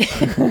was great.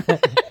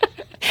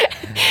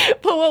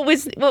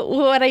 But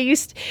what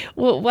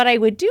I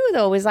would do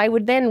though is I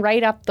would then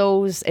write up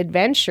those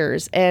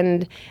adventures,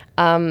 and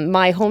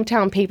my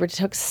hometown paper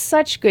took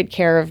such good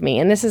care of me.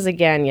 And this is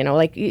again,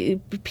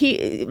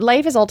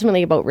 life is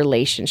ultimately about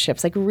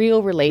relationships, like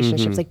real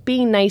relationships, like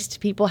being nice to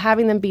people,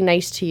 having them be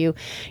nice to you.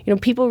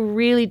 People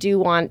really do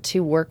want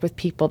to work with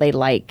people they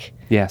like.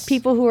 Yes.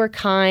 People who are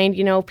kind.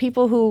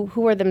 People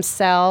who are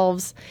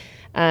themselves.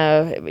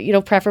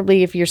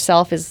 Preferably if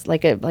yourself is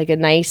like a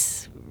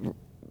nice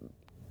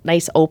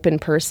open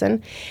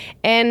person.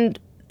 And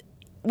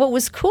what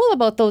was cool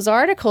about those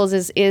articles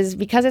is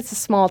because it's a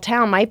small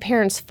town, my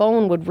parents'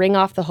 phone would ring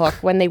off the hook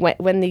when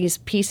these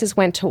pieces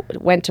went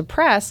to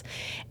press,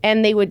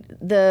 and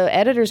the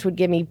editors would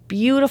give me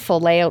beautiful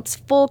layouts,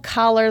 full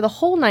color, the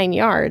whole 9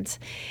 yards.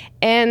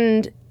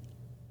 And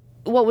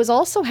what was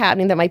also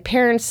happening that my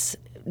parents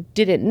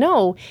didn't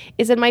know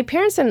is that my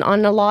parents, in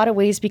on a lot of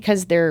ways,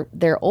 because they're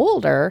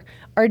older,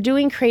 are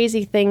doing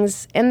crazy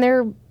things,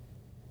 and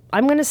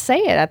I'm going to say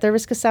it at the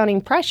risk of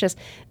sounding precious,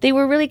 they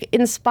were really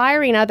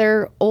inspiring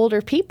other older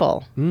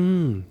people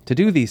to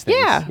do these things.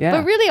 Yeah.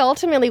 But really,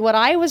 ultimately, what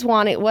I was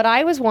wanting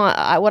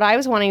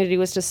to do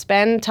was to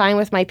spend time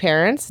with my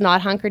parents,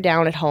 not hunker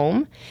down at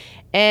home,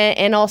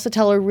 and also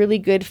tell a really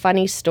good,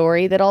 funny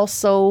story that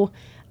also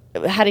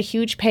had a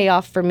huge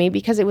payoff for me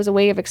because it was a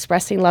way of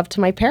expressing love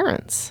to my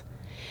parents.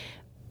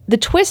 The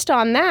twist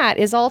on that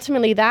is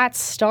ultimately that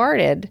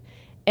started,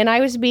 and I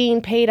was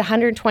being paid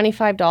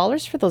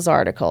 $125 for those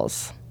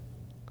articles.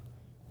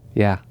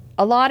 Yeah.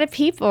 A lot of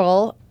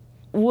people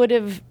would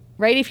have,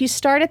 right, if you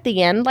start at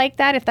the end like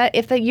that,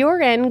 if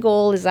your end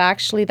goal is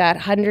actually that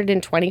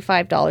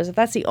 $125, if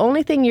that's the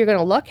only thing you're going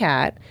to look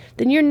at,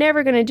 then you're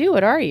never going to do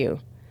it, are you?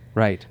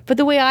 Right. But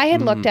the way I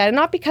had looked at it,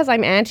 not because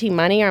I'm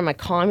anti-money or I'm a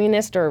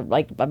communist or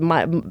like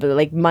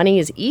money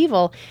is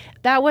evil,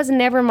 that was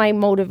never my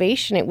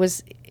motivation. It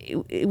was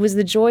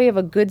the joy of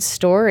a good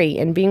story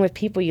and being with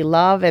people you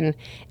love, and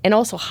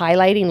also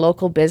highlighting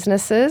local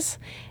businesses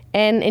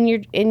and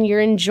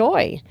your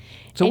enjoy.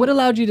 So what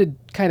allowed you to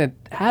kind of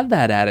have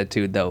that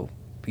attitude though?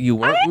 You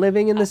weren't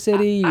living in the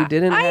city. You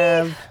didn't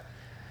have.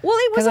 Well,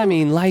 it was.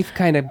 Because life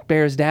kind of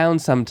bears down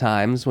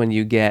sometimes when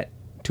you get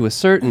to a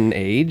certain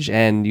age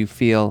and you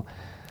feel,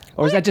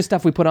 or is that just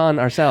stuff we put on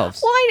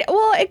ourselves?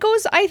 Well, it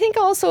goes. I think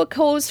also it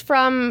goes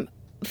from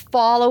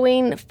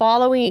following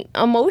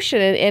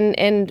emotion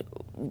and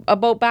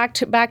about back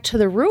to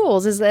the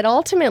rules is that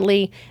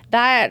ultimately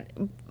that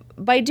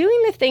by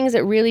doing the things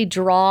that really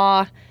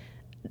draw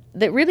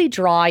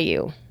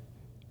you,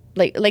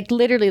 like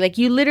literally, like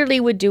you literally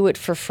would do it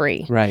for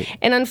free. Right.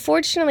 And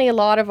unfortunately, a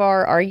lot of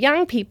our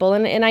young people,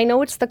 and I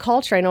know it's the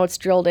culture, I know it's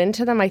drilled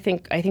into them. I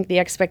think the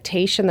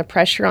expectation, the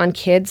pressure on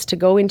kids to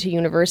go into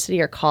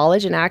university or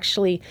college and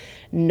actually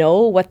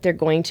know what they're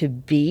going to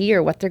be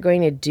or what they're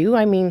going to do.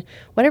 I mean,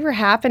 whatever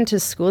happened to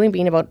schooling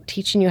being about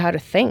teaching you how to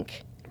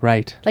think?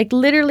 Right. Like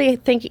literally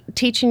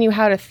teaching you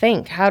how to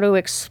think, how to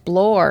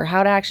explore,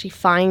 how to actually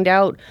find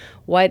out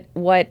what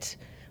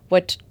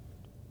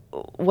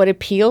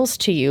appeals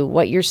to you,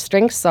 what your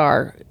strengths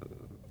are,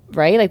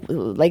 right?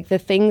 Like the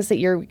things that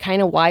you're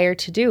kind of wired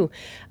to do.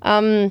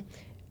 With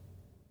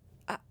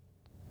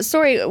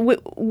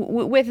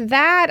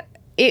that,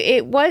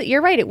 it was,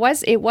 you're right. It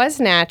was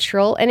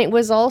natural, and it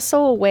was also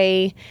a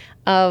way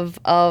of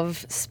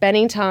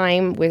spending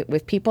time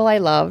with people I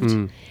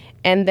loved.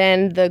 And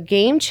then the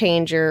game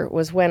changer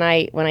was when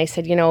I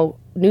said,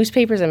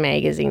 newspapers and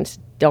magazines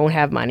don't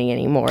have money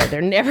anymore.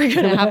 They're never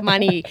going to have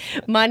money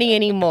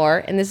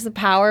anymore. And this is the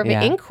power of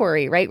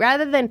inquiry, right?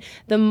 Rather than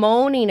the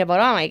moaning about,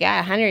 oh my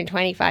God,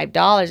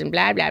 $125 and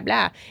blah, blah,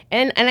 blah.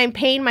 And I'm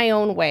paying my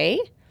own way.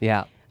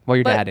 Yeah. Well,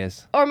 your dad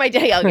is. Or my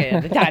dad.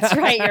 Okay, that's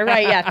right. You're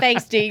right. Yeah.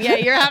 Thanks, Dean. Yeah,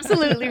 you're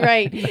absolutely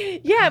right.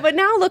 Yeah. But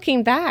now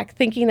looking back,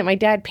 thinking that my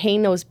dad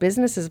paying those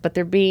businesses, but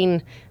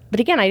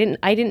again, I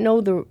didn't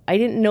know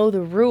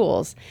the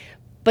rules.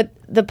 But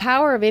the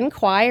power of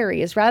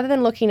inquiry is rather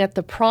than looking at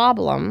the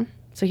problem.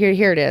 So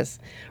here it is.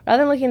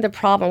 Rather than looking at the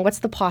problem, what's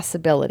the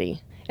possibility?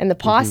 And the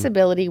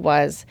possibility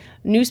was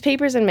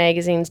newspapers and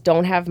magazines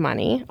don't have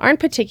money,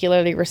 aren't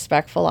particularly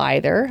respectful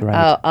either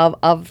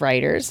of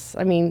writers.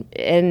 I mean,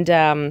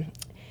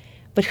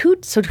 but who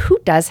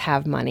does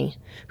have money?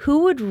 Who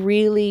would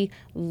really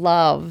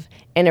love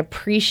and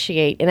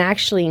appreciate and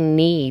actually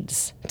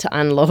needs to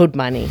unload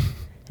money?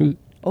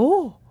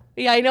 Oh.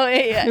 Yeah, I know.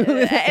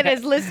 And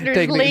as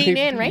listeners lean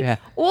in, right? Yeah.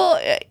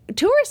 Well,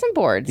 tourism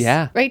boards.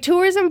 Yeah. Right?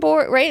 Tourism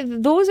board, right?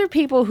 Those are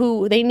people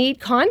who, they need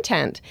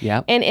content.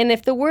 Yeah. And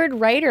if the word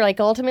writer, like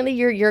ultimately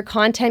you're a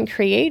content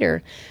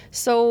creator.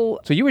 So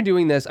you were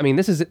doing this, I mean,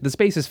 the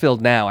space is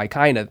filled now, I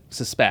kind of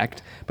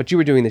suspect, but you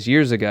were doing this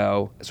years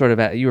ago,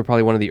 you were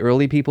probably one of the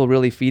early people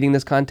really feeding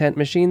this content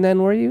machine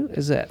then, were you?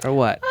 Is it, or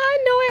what?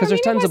 Because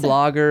there's tons of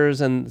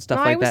bloggers and stuff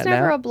like that now.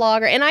 I was never a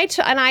blogger, and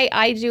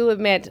I do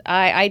admit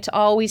I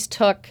always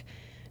took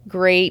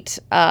great.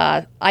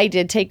 I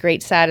did take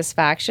great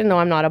satisfaction. No,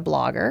 I'm not a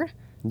blogger.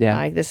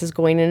 Yeah, this is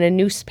going in a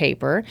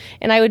newspaper,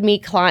 and I would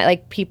meet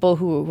people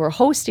who were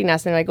hosting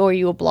us, and they're like, "Oh, are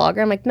you a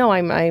blogger?" I'm like, "No,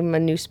 I'm a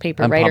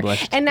newspaper writer."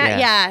 Published. And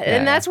that,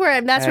 and that's where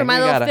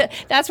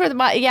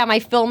my my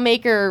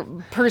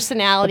filmmaker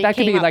personality. But that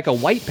could be up. like a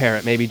white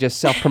parent, maybe just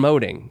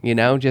self-promoting,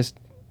 just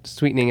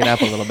sweetening it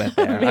up a little bit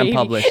there.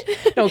 Unpublished.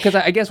 No, because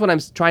I guess what I'm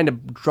trying to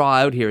draw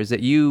out here is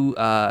that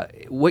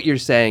what you're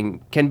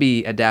saying can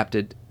be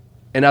adapted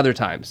in other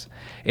times.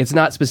 It's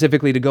not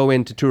specifically to go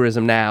into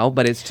tourism now,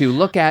 but it's to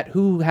look at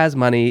who has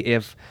money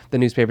if the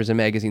newspapers and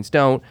magazines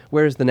don't.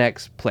 Where's the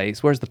next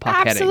place? Where's the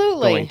puck heading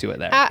going to it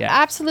there?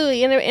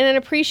 Absolutely. In an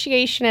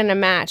appreciation and a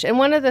match. And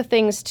one of the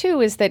things,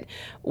 too, is that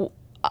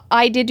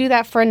I did do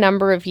that for a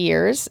number of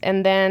years,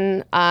 and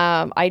then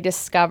I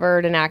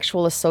discovered an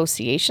actual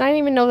association. I didn't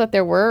even know that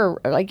there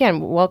were, again,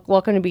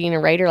 welcome to being a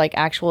writer, like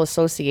actual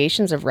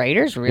associations of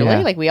writers, really?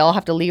 Yeah. Like we all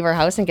have to leave our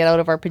house and get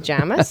out of our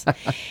pajamas.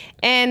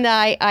 And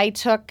I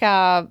took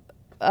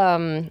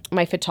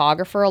my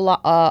photographer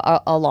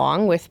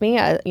along with me,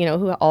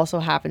 who also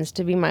happens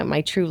to be my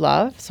true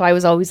love. So I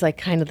was always like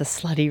kind of the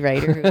slutty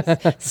writer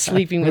who's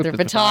sleeping with her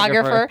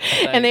photographer.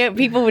 And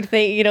people would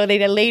think,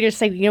 they'd later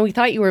say, we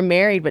thought you were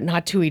married, but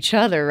not to each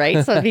other,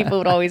 right? So people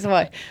would always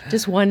want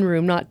just one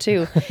room, not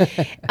two.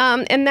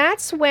 And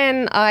that's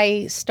when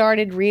I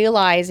started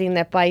realizing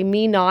that by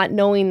me not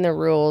knowing the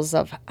rules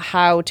of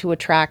how to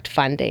attract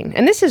funding,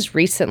 and this is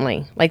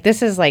recently,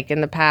 this is in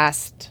the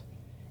past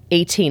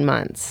 18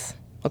 months.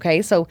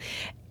 Okay, so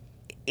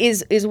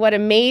is what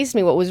amazed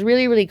me. What was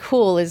really, really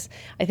cool is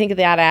I think of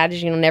that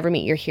adage, never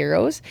meet your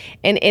heroes.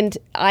 And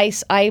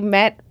I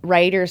met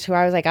writers who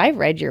I was like, I've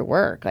read your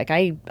work. Like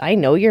I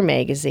know your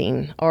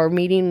magazine, or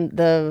meeting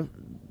the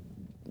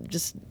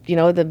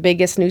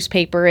biggest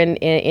newspaper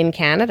in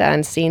Canada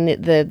and seeing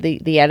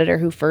the editor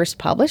who first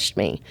published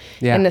me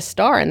in the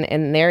Star,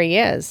 and there he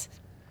is.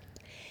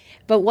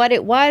 But what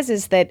it was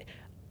is that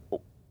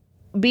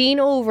being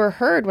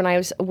overheard when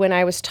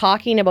I was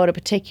talking about a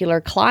particular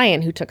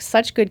client who took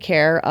such good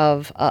care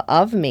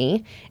of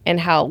me, and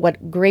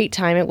what great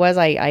time it was.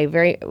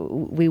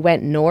 We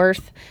went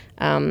north.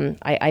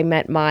 I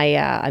met my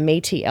a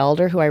Métis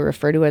elder who I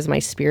refer to as my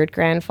spirit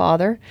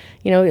grandfather.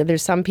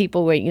 There's some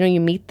people where you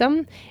meet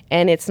them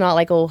and it's not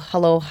like, oh,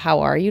 hello,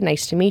 how are you?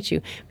 Nice to meet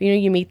you. But,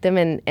 you meet them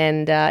and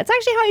it's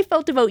actually how I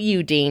felt about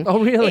you, Dean.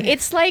 Oh, really?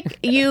 It's like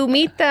you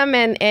meet them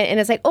and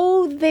it's like,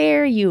 oh,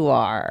 there you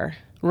are.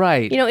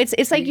 Right. You know,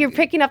 it's like you're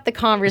picking up the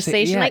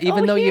conversation. Yeah, like,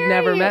 even though you've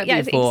never met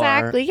yeah, before.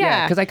 exactly,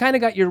 yeah. Because I kind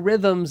of got your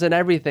rhythms and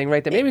everything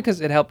right there. Maybe because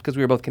it helped because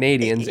we were both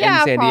Canadians in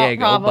San Diego.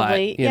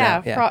 Probably. But, you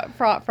know,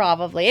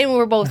 Probably. And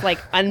we're both like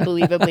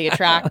unbelievably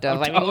attractive.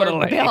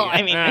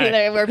 I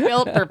mean, we're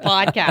built for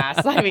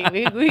podcasts. I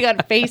mean, we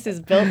got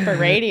faces built for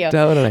radio.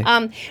 Totally.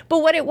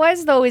 But what it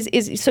was though is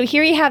so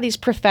here you have these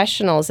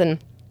professionals, and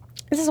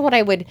this is what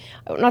I would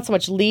not so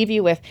much leave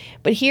you with,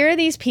 but here are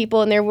these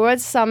people, and there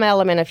was some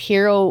element of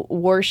hero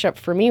worship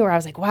for me where I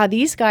was like, wow,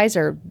 these guys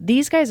are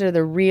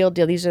the real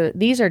deal. These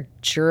are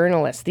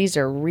journalists. These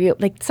are real.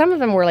 Like some of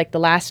them were like the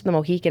last of the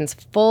Mohicans,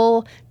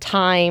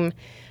 full-time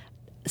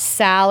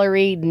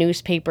salaried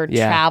newspaper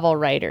travel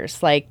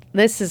writers. Like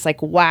this is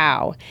like,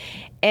 wow.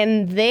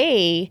 And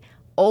they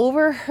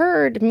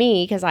overheard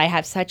me because I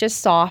have such a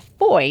soft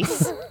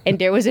voice, and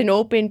there was an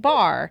open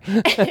bar.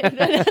 Again,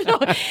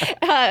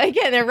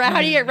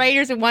 how do you get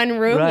writers in one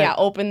room? Right. Yeah,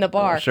 open the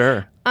bar.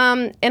 Sure.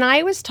 And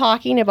I was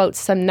talking about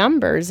some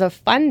numbers of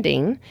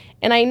funding,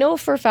 and I know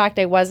for a fact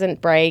I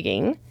wasn't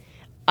bragging.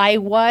 I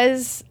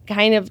was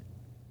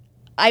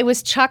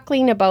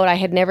chuckling about I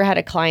had never had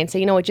a client say,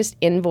 you know what, just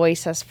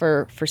invoice us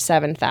for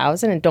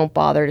 $7,000 and don't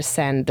bother to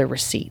send the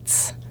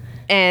receipts.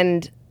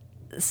 And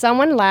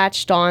someone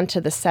latched on to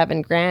the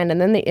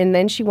 $7,000, and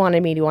then she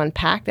wanted me to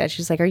unpack that.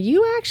 She's like, "Are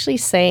you actually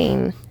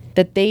saying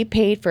that they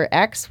paid for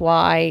X,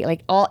 Y,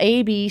 like all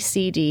A, B,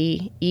 C,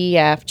 D, E,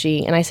 F,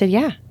 G?" And I said,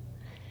 "Yeah."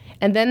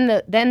 And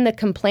then the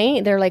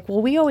complaint, they're like,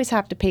 "Well, we always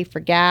have to pay for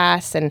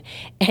gas and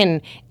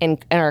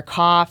our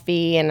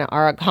coffee and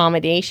our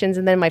accommodations."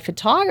 And then my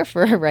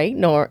photographer, right,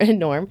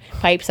 Norm,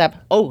 pipes up,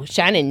 "Oh,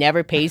 Shannon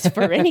never pays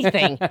for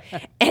anything."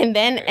 and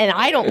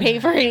I don't pay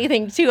for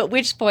anything too, at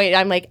which point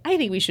I'm like, I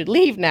think we should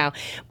leave now.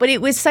 But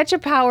it was such a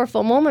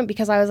powerful moment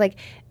because I was like,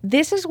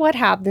 this is what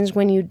happens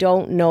when you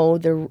don't know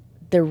the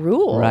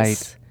rules.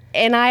 Right.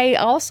 And I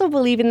also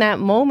believe in that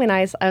moment,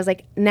 I was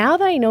like, now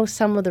that I know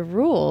some of the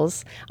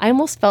rules, I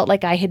almost felt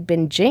like I had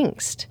been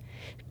jinxed.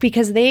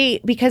 Because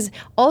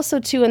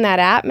also too in that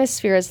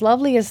atmosphere, as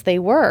lovely as they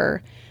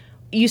were,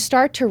 you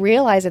start to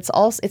realize it's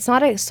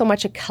not so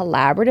much a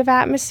collaborative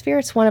atmosphere,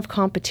 it's one of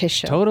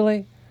competition.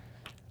 Totally.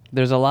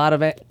 There's a lot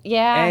of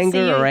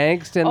anger or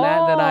angst in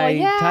that I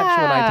touch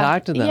when I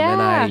talk to them.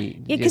 Yeah,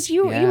 and because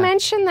you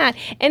mentioned that.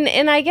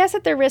 And I guess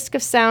at the risk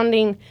of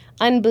sounding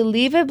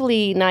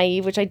unbelievably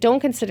naive, which I don't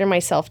consider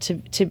myself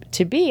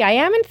to be, I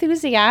am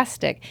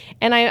enthusiastic.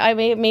 And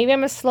maybe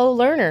I'm a slow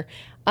learner.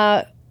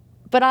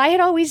 But I had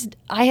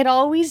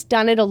always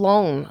done it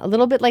alone, a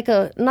little bit like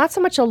not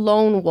so much a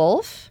lone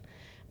wolf,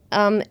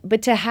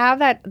 but to have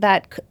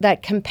that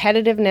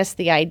competitiveness,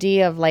 the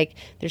idea of like,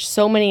 there's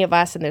so many of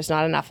us and there's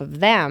not enough of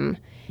them.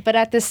 But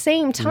at the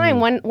same time,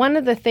 one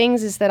of the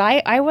things is that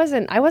I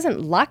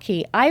wasn't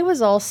lucky. I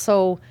was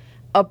also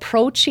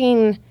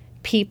approaching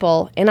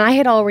people, and I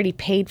had already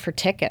paid for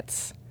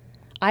tickets.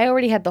 I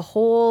already had the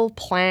whole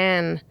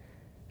plan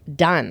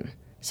done.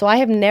 So I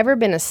have never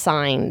been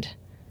assigned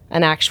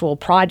an actual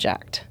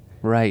project.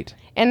 Right.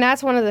 And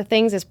that's one of the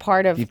things as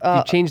part of... You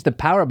changed the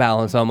power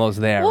balance almost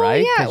there,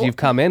 right? Because you've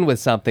come in with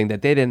something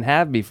that they didn't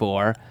have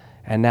before,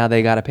 and now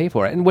they got to pay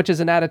for it, and which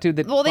is an attitude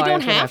that... Well, they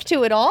don't have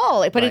to at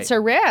all, but it's a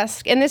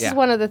risk. And this is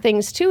one of the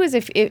things, too, is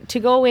if to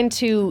go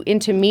into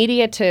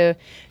media, to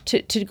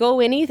go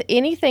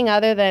anything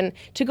other than...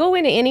 To go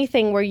into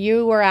anything where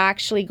you are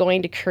actually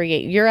going to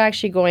create, you're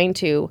actually going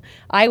to,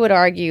 I would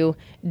argue,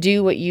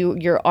 do what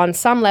you're on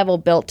some level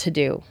built to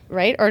do,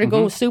 right? Or to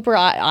go super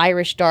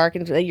Irish dark,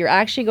 and you're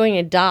actually going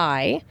to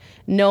die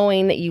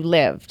knowing that you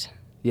lived.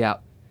 Yeah.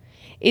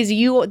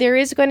 There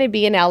is going to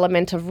be an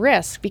element of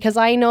risk, because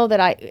I know that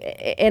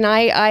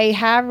I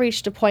have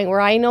reached a point where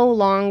I no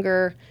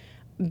longer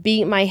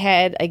beat my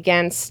head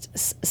against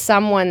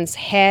someone's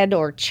head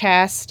or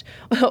chest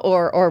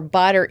or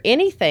butt or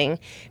anything,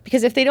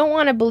 because if they don't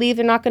want to believe,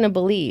 they're not going to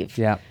believe.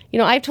 Yeah. You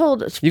know, I've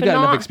told... You've got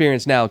enough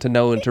experience now to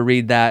know and to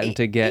read that and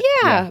to get...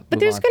 but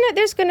there's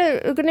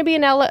gonna be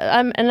an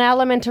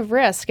element of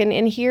risk,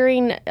 and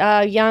hearing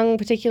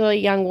particularly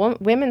young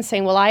women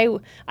saying, well,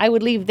 I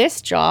would leave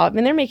this job,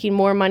 and they're making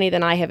more money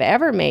than I have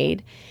ever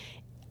made,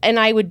 and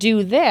I would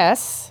do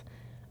this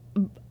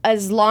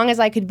as long as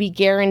I could be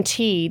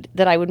guaranteed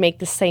that I would make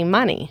the same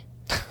money.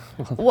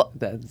 Well,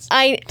 see,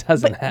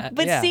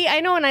 I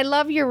know, and I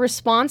love your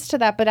response to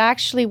that, but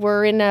actually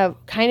we're in a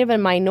kind of a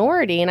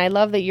minority, and I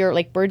love that you're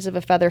like birds of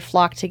a feather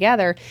flock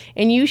together,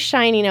 and you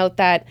shining out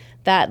that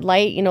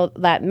light, you know,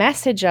 that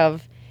message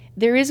of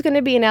there is going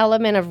to be an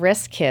element of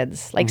risk,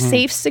 kids. Like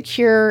safe,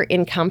 secure,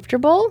 and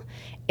comfortable,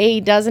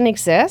 doesn't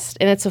exist,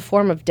 and it's a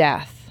form of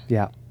death.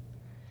 Yeah.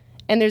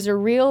 And there's a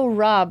real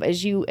rub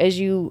as you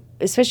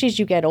especially as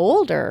you get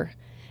older.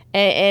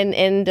 And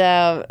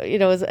you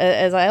know,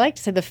 as I like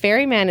to say, the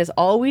ferryman is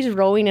always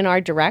rowing in our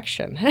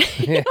direction.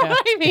 You know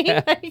what I mean?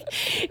 Like,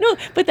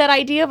 but that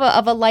idea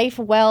of a life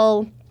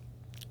well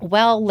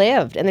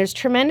lived, and there's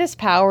tremendous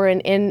power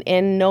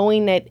in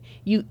knowing that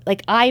you,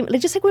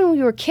 just like when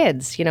we were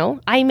kids, you know,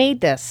 I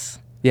made this.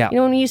 Yeah. You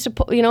know, when we used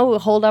to,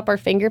 hold up our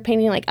finger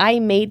painting, like, I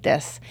made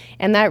this.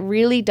 And that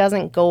really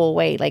doesn't go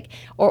away. Like,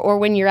 or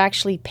when you're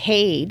actually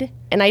paid,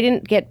 and I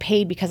didn't get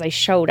paid because I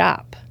showed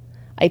up.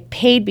 I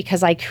paid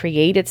because I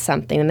created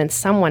something and then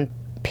someone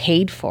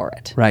paid for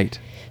it. Right.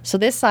 So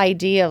this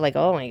idea of like,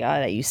 oh my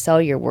God, that you sell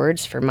your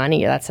words for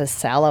money, that's a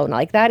sellout. And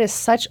like, that is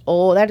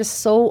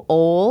so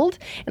old.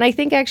 And I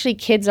think actually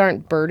kids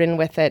aren't burdened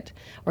with it,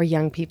 or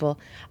young people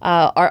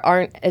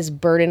aren't as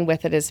burdened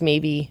with it as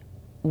maybe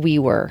we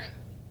were.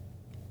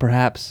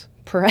 Perhaps,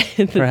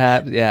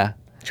 yeah.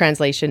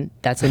 Translation,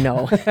 that's a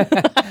no.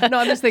 No,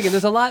 I'm just thinking.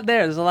 There's a lot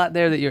there. There's a lot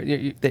there that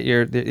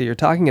you're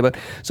talking about.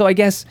 So I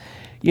guess,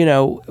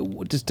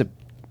 just to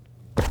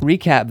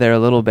recap there a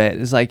little bit,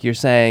 is like you're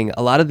saying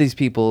a lot of these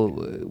people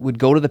would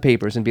go to the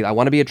papers and be like, I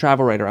want to be a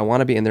travel writer. I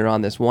want to be, and they're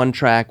on this one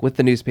track with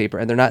the newspaper,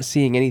 and they're not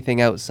seeing anything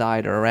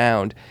outside or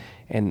around.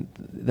 And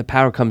the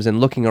power comes in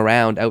looking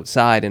around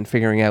outside and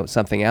figuring out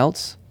something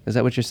else. Is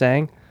that what you're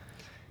saying?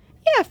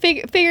 Yeah,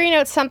 figuring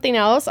out something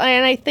else.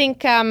 And I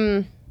think...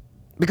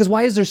 Because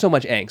why is there so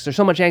much angst? There's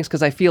so much angst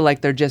because I feel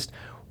like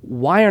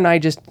why aren't I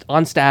just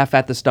on staff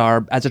at the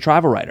Star as a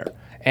travel writer?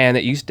 And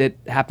it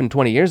happened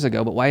 20 years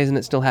ago, but why isn't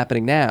it still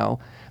happening now?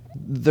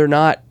 They're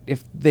not,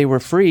 if they were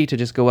free to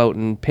just go out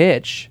and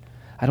pitch,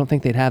 I don't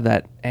think they'd have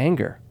that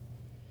anger.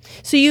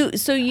 So you. I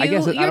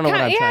guess I don't know what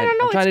I'm trying.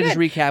 I'm trying to just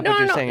recap what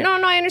you're saying.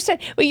 No, I understand.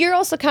 But you're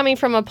also coming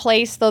from a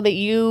place though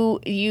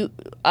that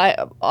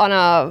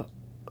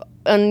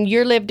on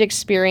your lived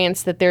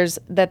experience that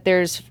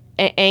there's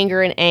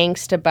anger and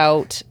angst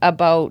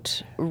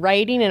about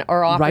writing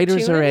or opportunity.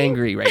 Writers are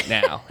angry right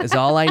now, is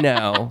all I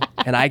know,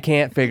 and I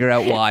can't figure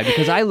out why,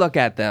 because I look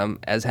at them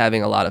as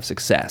having a lot of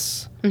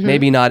success. Mm-hmm.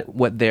 Maybe not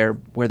where their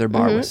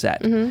bar was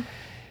set. Mm-hmm.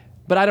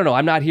 But I don't know.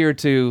 I'm not here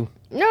to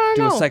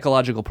do a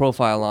psychological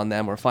profile on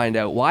them or find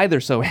out why they're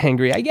so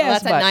angry, I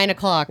guess. Well, that's at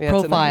 9:00,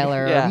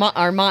 profiler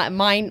or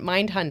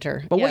mind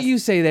hunter. But what you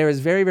say there is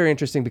very, very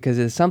interesting, because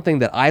it's something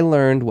that I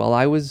learned while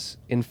I was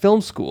in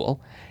film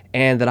school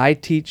and that I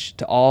teach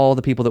to all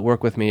the people that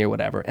work with me or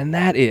whatever. And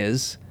that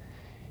is,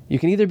 you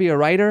can either be a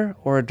writer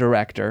or a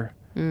director.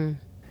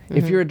 Mm-hmm.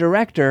 If you're a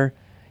director,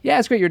 yeah,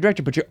 it's great you're a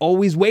director, but you're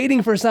always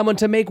waiting for someone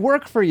to make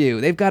work for you.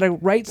 They've got to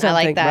write something,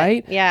 I like that.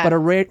 Right? Yeah. But a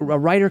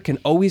writer can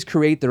always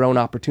create their own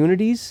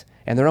opportunities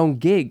and their own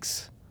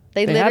gigs.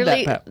 They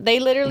literally that's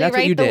write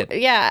what you did.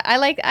 Yeah, I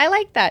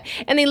like that.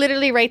 And they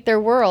literally write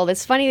their world.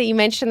 It's funny that you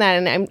mentioned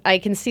that, and I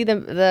can see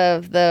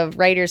the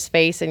writer's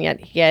face, and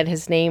yet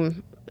his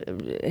name,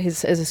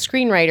 as a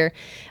screenwriter,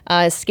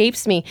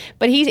 escapes me.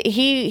 But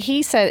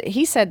he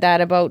said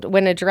that about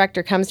when a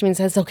director comes to me and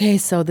says, "Okay,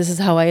 so this is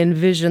how I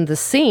envision the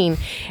scene,"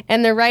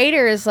 and the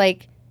writer is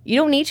like, "You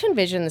don't need to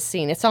envision the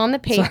scene. It's on the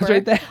paper.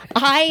 Right there.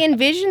 I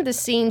envisioned the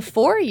scene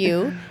for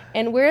you."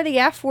 And where the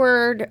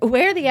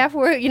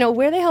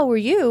hell were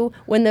you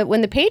when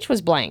the page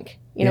was blank?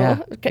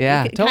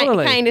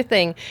 Totally. Kind of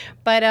thing.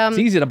 But it's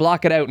easy to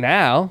block it out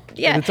now.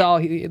 Yeah. It's all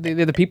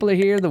the people are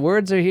here, the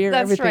words are here,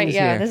 that's everything's right.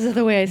 Yeah, here. this is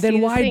the way I see it.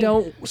 Then why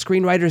don't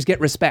screenwriters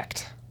get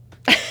respect?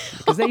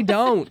 Because they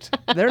don't.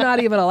 They're not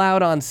even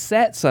allowed on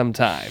set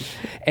sometimes.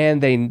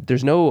 And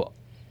there's no,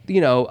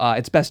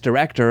 it's best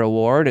director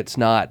award. It's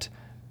not,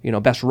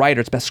 best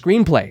writer. It's best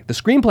screenplay. The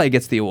screenplay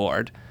gets the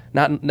award,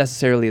 not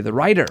necessarily the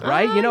writer,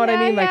 right? You know what I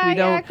mean? Like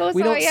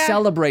we don't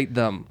celebrate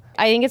them.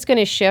 I think it's going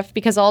to shift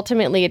because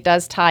ultimately it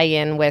does tie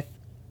in with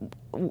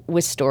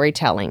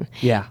storytelling.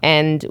 Yeah.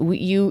 And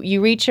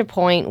you reach a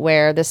point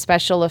where the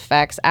special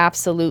effects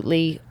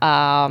absolutely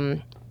are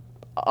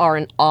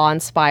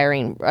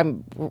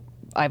awe-inspiring.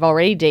 I've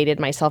already dated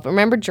myself.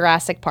 Remember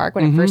Jurassic Park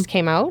when it first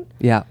came out?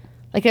 Yeah.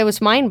 Like, it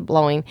was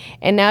mind-blowing.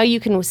 And now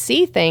you can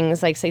see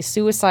things like, say,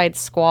 Suicide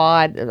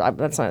Squad.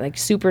 That's not like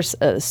super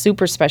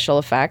special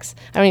effects.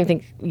 I don't even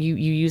think you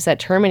use that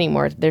term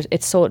anymore.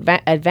 It's so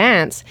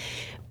advanced.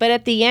 But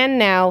at the end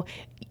now,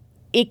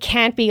 it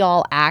can't be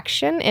all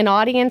action. And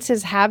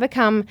audiences have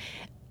become...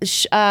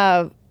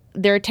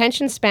 their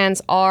attention spans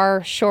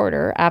are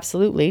shorter,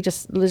 absolutely.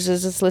 Just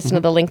listen to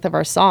the length of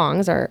our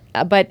songs.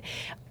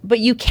 But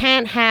you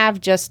can't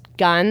have just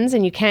guns,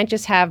 and you can't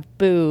just have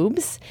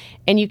boobs,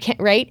 and you can't,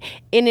 right?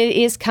 And it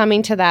is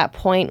coming to that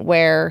point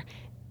where,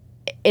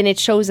 and it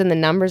shows in the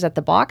numbers at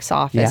the box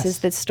office, is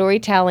that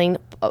storytelling,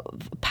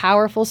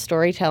 powerful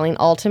storytelling,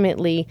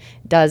 ultimately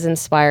does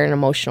inspire an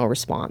emotional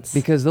response.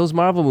 Because those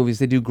Marvel movies,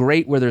 they do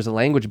great where there's a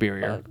language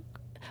barrier.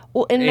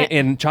 Well,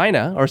 in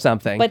China or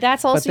something. But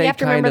that's also, you have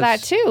to remember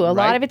that too. A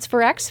lot of it's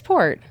for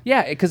export.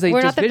 Yeah, because the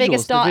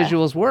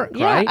visuals work,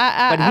 right?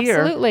 But here,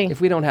 absolutely.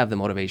 If we don't have the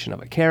motivation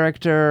of a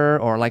character,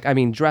 or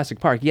Jurassic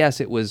Park, yes,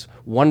 it was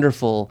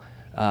wonderful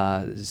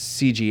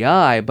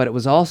CGI, but it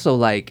was also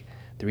like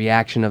the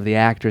reaction of the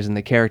actors and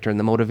the character and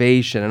the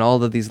motivation and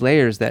all of these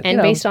layers that,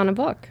 based on a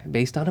book.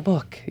 Based on a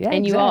book, yeah.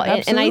 And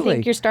absolutely. And I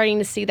think you're starting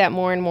to see that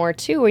more and more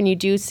too, when you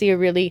do see a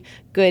really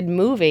good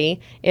movie,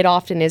 it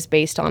often is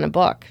based on a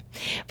book.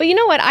 But you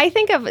know what? I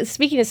think of,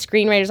 speaking of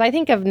screenwriters, I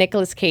think of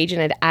Nicolas Cage in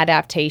an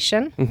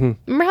adaptation.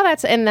 Remember how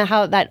that's in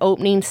how that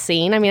opening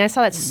scene? I mean, I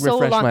saw that so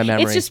Refresh long. my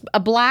memory. It's just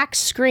a black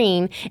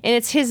screen, and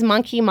it's his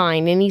monkey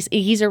mind, and he's a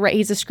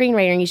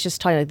screenwriter, and he's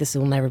just talking like, this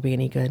will never be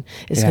any good.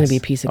 It's going to be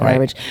a piece of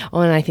garbage.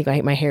 Oh, and I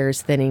think my hair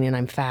is thinning, and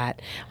I'm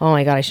fat. Oh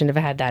my God, I shouldn't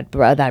have had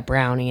that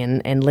brownie,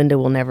 and Linda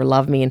will never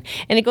love me, and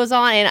it goes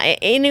on,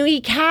 and he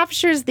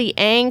captures the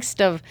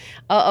angst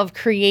of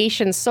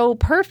creation so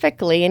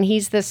perfectly, and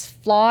he's this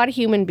flawed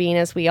human being,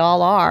 as we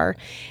all are,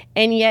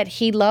 and yet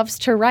he loves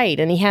to write,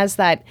 and he has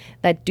that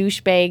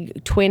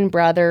douchebag twin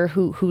brother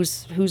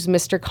who's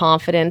Mr.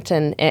 Confident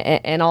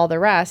and all the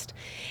rest,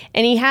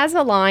 and he has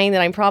a line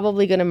that I'm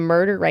probably going to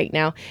murder right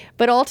now,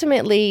 but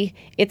ultimately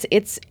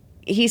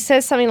he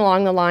says something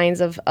along the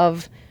lines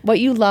of what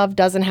you love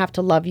doesn't have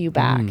to love you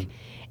back.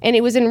 And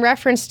it was in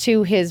reference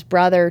to his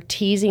brother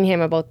teasing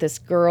him about this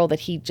girl that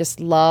he just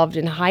loved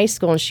in high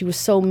school, and she was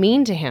so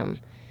mean to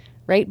him,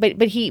 right?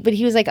 But he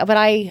was like,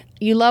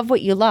 you love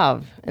what you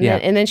love,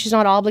 and then she's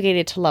not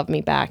obligated to love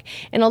me back.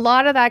 And a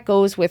lot of that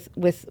goes with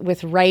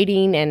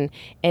writing and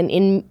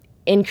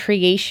in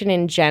creation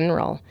in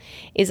general.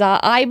 Is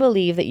I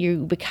believe that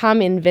you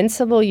become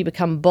invincible, you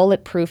become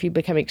bulletproof, you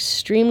become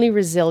extremely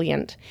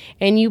resilient,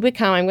 and you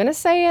become, I'm going to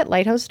say it,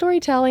 lighthouse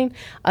storytelling,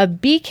 a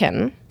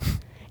beacon.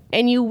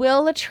 And you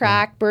will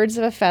attract birds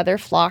of a feather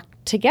flock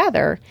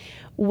together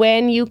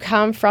when you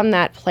come from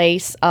that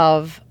place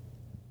of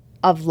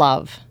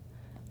love,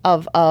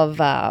 of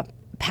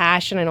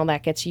passion. I know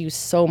that gets used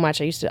so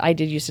much. I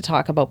did used to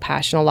talk about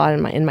passion a lot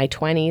in my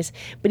 20s,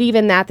 but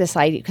even that, this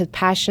idea, because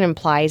passion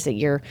implies that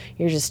you're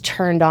just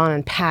turned on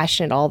and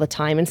passionate all the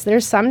time. And so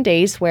there's some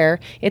days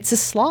where it's a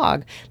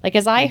slog. Like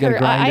as I heard,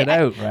 grind it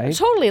out, right?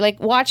 Totally, like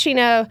watching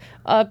a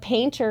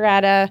painter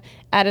at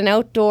an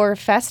outdoor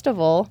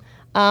festival.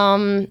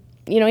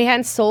 He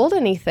hadn't sold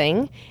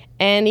anything,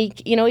 and he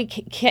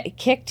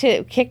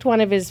kicked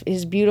one of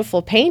his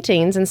beautiful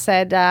paintings and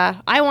said,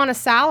 "I want a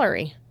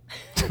salary."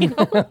 It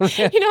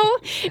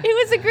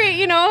was a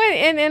great,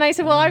 and I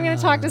said, well, I'm going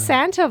to talk to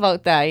Santa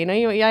about that. I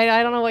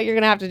don't know what you're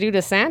going to have to do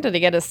to Santa to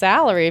get a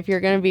salary if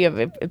you're going to be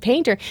a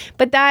painter.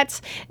 But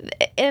that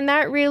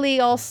really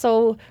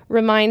also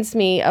reminds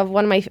me of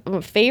one of my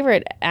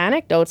favorite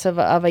anecdotes of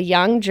a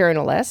young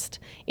journalist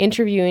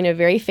interviewing a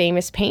very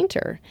famous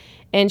painter.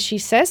 And she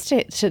says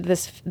to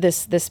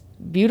this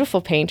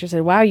beautiful painter,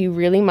 said, wow, you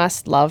really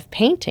must love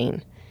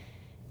painting.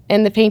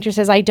 And the painter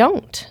says, I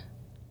don't.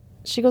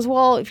 She goes,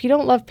 well, if you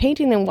don't love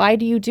painting, then why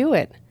do you do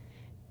it?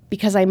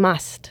 Because I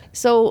must.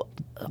 So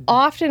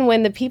often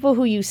when the people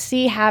who you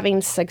see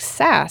having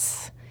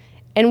success,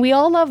 and we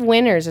all love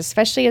winners,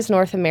 especially as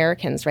North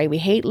Americans, right? We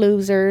hate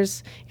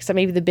losers, except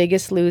maybe the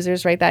Biggest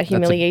Losers, right? That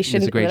humiliation.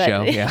 That's a great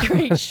show. Yeah.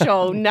 Great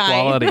show.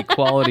 Nice.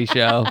 Quality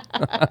show.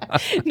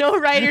 No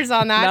writers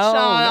on that show.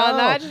 On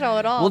that show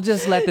at all. We'll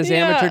just let this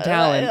amateur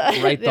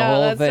talent write the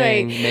whole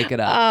thing, right. Make it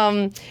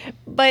up.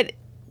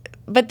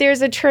 But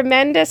there's a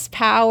tremendous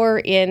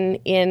power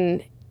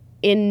in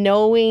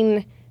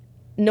knowing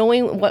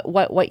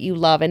what you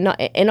love,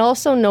 and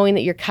also knowing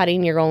that you're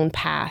cutting your own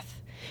path.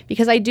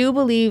 Because I do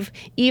believe,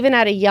 even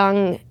at a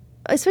young,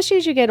 especially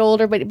as you get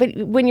older, but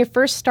when you're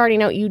first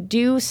starting out, you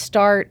do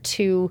start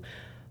to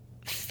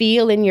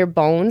feel in your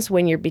bones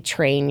when you're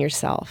betraying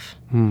yourself.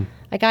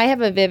 Like I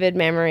have a vivid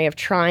memory of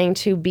trying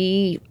to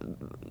be,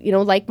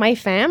 like my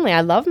family.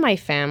 I love my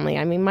family.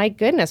 I mean, my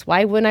goodness,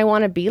 why wouldn't I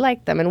want to be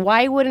like them? And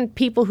why wouldn't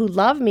people who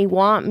love me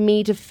want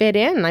me to fit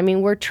in? I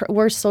mean,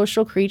 we're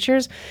social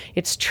creatures.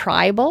 It's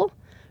tribal.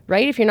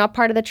 Right? If you're not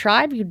part of the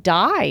tribe, you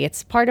die.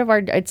 It's part of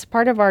our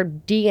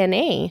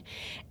DNA.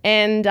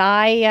 And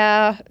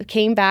I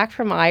came back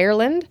from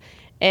Ireland,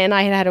 and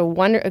I had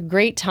a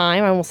great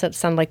time. I almost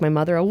sounded like my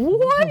mother. A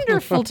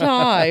wonderful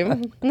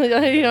time.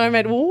 I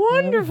met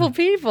wonderful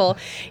people.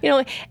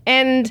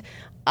 And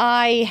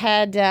I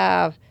had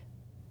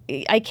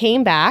I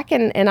came back,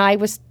 and I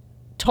was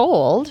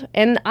told,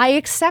 and I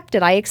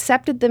accepted. I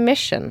accepted the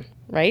mission.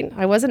 Right?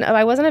 I wasn't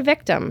a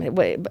victim.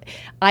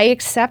 I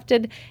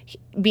accepted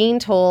being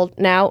told,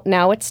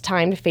 now it's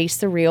time to face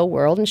the real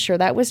world. And sure,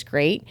 that was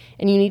great.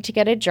 And you need to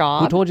get a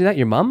job. Who told you that?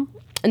 Your mom?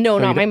 No,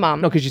 not my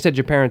mom. No, because you said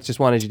your parents just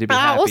wanted you to be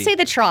happy. We'll say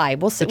the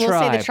tribe. We'll say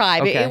the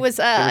tribe. Okay. It was.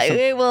 And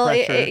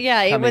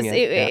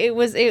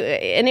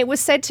it was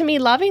said to me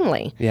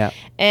lovingly. Yeah.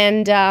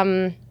 And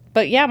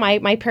but yeah,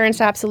 my parents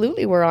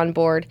absolutely were on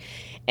board.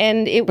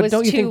 And it was. But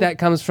don't you think that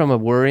comes from a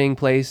worrying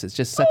place? It's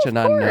just such an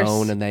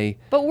unknown, and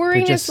But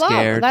worrying is love.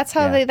 Scared. That's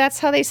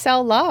how they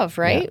sell love,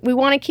 right? Yeah. We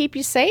want to keep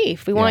you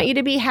safe. We want you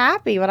to be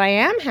happy, but I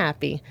am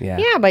happy.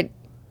 Yeah. But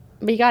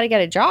you got to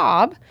get a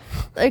job.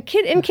 And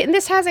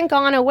this hasn't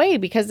gone away,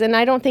 because then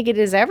I don't think it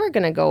is ever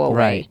going to go away.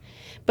 Right.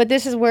 But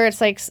this is where it's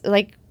like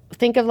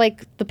think of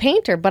like the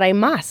painter, but I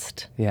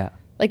must. Yeah.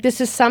 Like this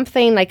is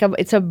something like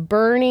it's a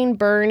burning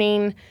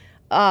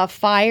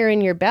fire in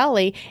your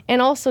belly,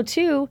 and also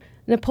too.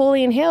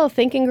 Napoleon Hill,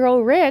 Think and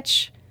Grow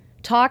Rich,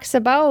 talks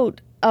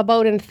about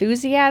about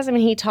enthusiasm,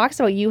 and he talks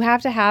about you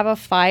have to have a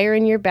fire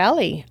in your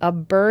belly, a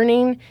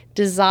burning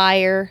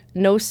desire,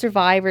 no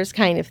survivors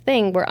kind of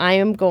thing, where I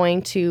am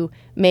going to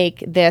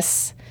make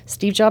this,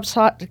 Steve Jobs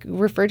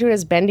referred to it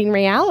as bending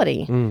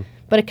reality,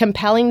 but a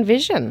compelling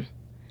vision.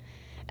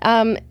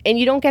 And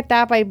you don't get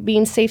that by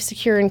being safe,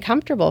 secure, and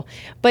comfortable.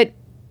 But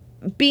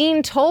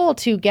being told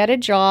to get a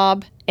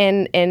job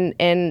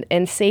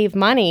and save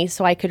money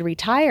so I could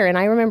retire. And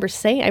I remember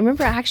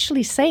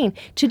actually saying,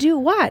 to do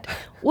what?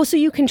 Well, so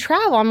you can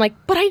travel. I'm like,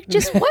 but I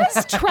just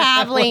was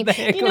traveling,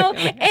 you know,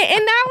 and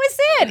that was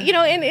it, you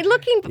know, and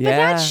but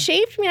that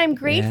shaped me. I'm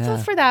grateful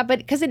for that, but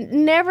because it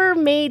never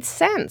made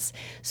sense.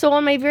 So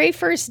on my very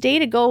first day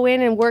to go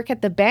in and work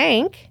at the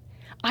bank,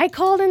 I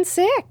called in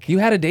sick. You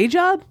had a day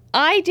job?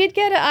 I did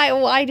get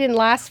I didn't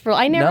last for,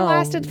 I never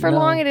lasted for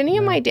long at any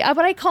of my days,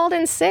 but I called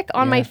in sick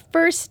on my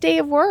first day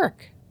of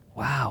work.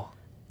 Wow.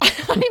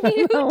 I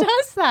mean, who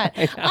does that?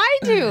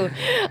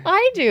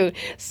 I do.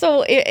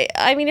 So,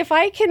 I mean, if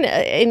I can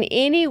in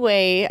any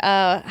way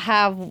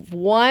have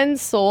one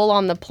soul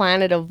on the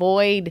planet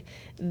avoid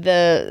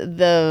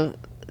the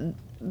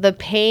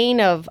pain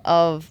of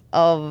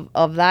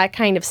that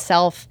kind of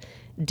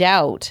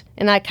self-doubt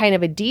and that kind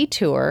of a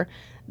detour,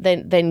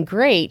 then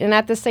great. And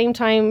at the same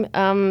time,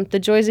 the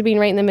joys of being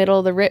right in the middle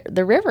of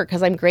the river,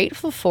 because I'm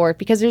grateful for it,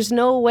 because there's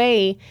no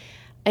way.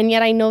 And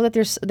yet I know that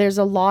there's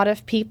a lot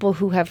of people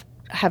who have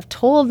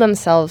told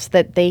themselves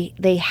that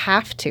they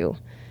have to,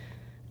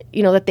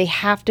 you know, that they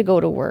have to go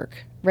to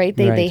work, right?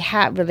 They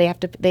have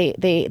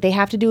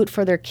to do it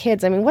for their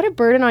kids. I mean, what a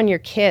burden on your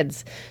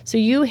kids. So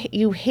you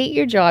hate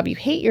your job, you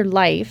hate your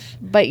life,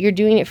 but you're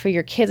doing it for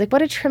your kids. Like,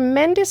 what a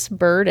tremendous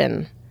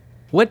burden.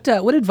 What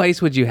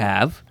advice would you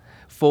have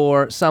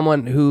for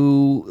someone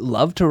who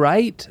loved to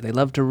write, they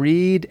love to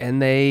read,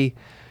 and I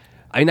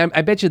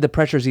bet you the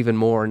pressure's even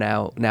more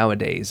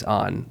nowadays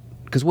on,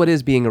 because what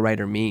is being a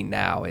writer mean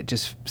now? It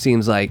just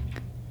seems like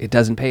it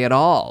doesn't pay at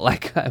all.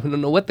 Like, I don't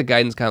know what the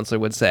guidance counselor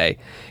would say.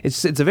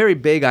 It's a very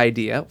big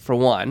idea, for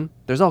one.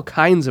 There's all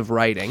kinds of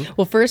writing.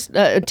 Well, first,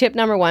 tip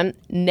number one,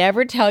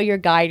 never tell your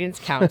guidance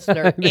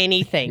counselor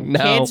anything. No.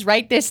 Kids,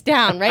 write this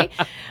down, right?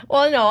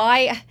 Well, no,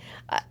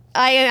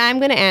 I'm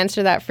going to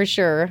answer that for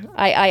sure.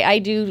 I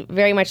do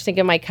very much think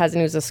of my cousin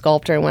who's a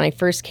sculptor. And when I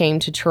first came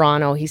to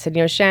Toronto, he said,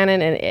 you know,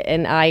 Shannon,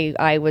 and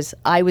I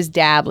was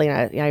dabbling.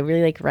 I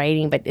really like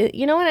writing, but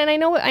you know what? And I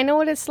know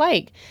what it's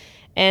like.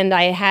 And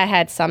I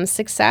had some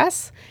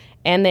success,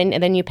 and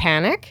then you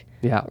panic.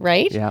 Yeah.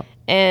 Right? Yeah.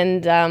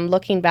 And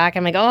looking back,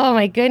 I'm like, oh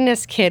my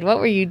goodness, kid, what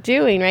were you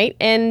doing? Right?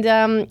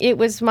 And it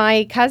was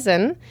my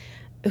cousin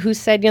who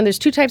said, you know, there's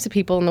two types of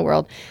people in the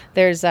world.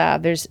 There's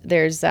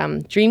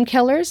dream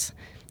killers,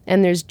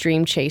 and there's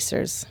dream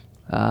chasers.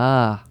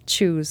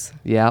 Choose.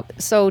 Yeah.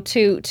 So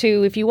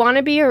if you want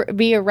to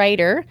be a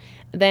writer,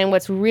 then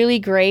what's really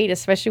great,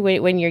 especially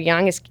when you're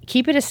young, is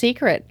keep it a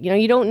secret. You know,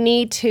 you don't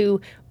need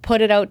to put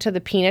it out to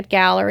the peanut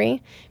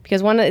gallery,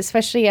 because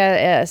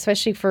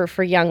especially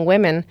for young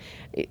women,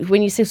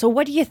 when you say, so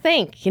what do you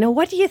think? You know,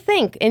 what do you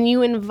think? And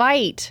you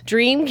invite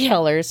dream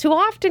killers who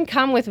often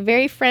come with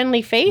very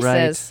friendly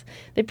faces.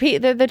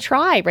 Right. The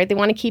tribe, right? They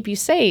want to keep you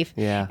safe.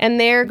 Yeah. And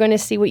they're going to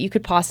see what you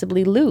could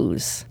possibly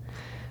lose.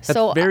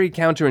 That's very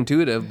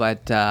counterintuitive,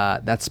 but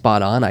that's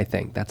spot on. I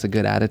think that's a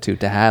good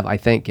attitude to have. I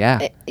think,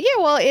 yeah.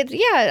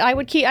 I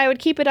would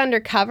keep it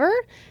undercover,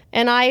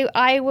 and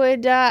I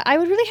would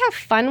really have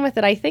fun with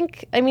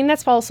it. I mean,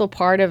 that's also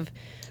part of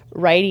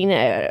writing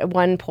at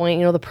one point,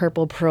 you know, the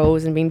purple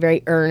prose and being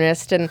very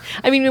earnest. And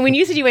I mean, when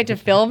you said you went to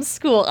film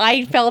school,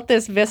 I felt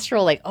this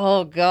visceral, like,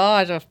 oh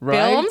gosh, a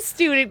film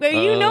student.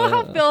 You know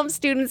how film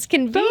students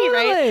can be,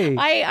 totally.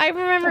 right? I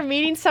remember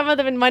meeting some of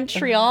them in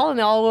Montreal, and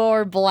they all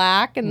wore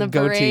black and the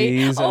beret.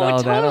 Goatees and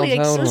all totally.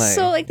 that. Like,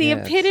 so like the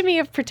epitome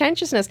of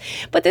pretentiousness.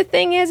 But the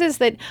thing is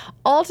that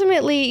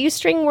ultimately you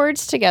string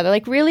words together.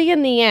 Like, really,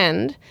 in the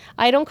end,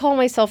 I don't call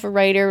myself a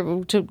writer.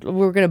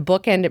 We're going to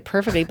bookend it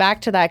perfectly.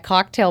 Back to that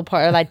cocktail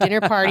part, or that dinner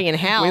party in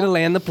hell. Way to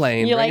land the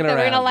plane. You like that we're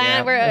going to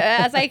land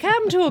as I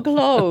come to a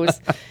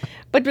close.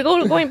 But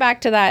going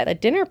back to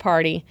that dinner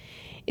party,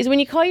 is when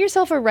you call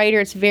yourself a writer,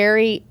 it's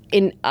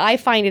I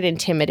find it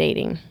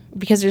intimidating,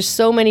 because there's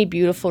so many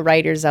beautiful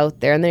writers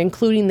out there, and they're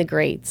including the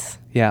greats.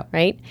 Yeah.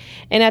 Right?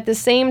 And at the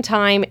same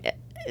time,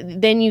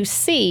 then you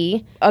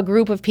see a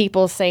group of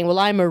people saying, well,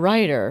 I'm a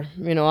writer.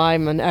 You know,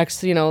 I'm an I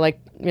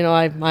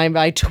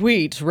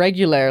tweet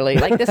regularly,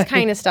 like this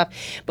kind of stuff.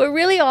 But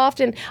really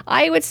often,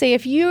 I would say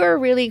if you are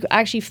really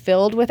actually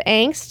filled with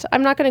angst,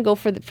 I'm not going to go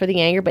for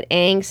the anger, but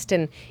angst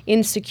and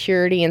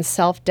insecurity and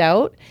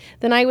self-doubt,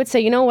 then I would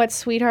say, you know what,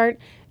 sweetheart,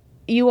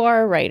 you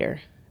are a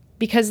writer.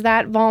 Because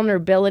that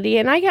vulnerability,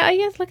 and I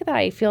guess, look at that,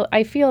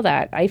 I feel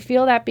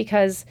that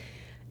because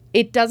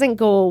it doesn't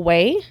go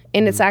away,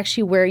 and it's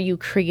actually where you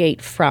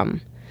create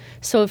from.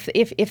 So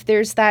if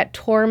there's that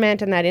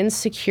torment and that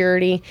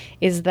insecurity,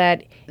 is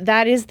that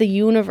is the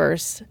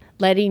universe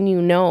letting you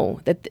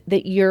know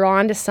that you're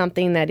onto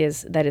something that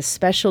is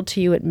special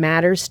to you. It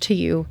matters to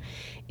you.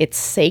 It's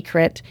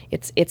sacred.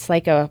 It's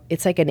like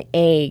an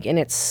egg, and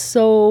it's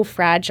so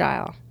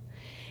fragile.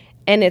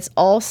 And it's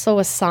also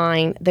a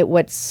sign that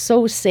what's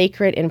so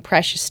sacred and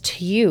precious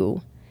to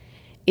you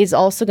is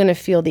also going to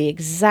feel the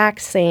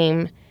exact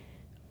same,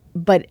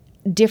 but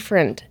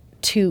different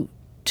to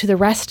the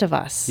rest of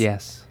us.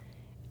 Yes.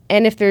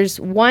 And if there's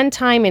one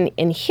time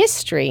in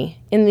history,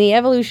 in the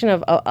evolution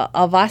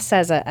of us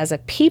as a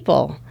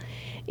people,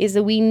 is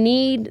that we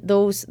need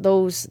those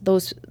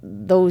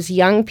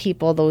young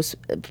people, those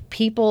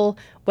people,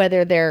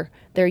 whether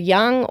they're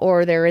young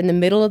or they're in the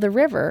middle of the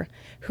river,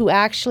 who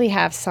actually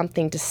have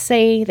something to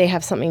say, they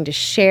have something to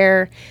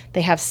share,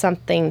 they have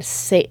something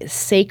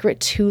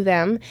sacred to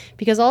them.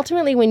 Because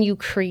ultimately, when you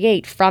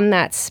create from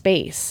that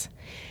space,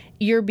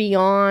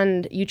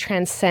 you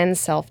transcend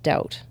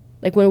self-doubt.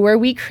 Like where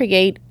we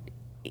create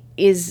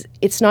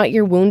it's not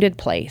your wounded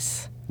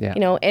place. Yeah. You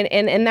know,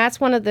 and that's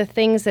one of the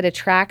things that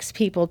attracts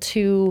people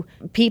to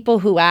people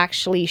who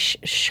actually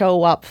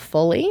show up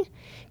fully,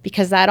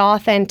 because that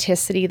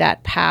authenticity,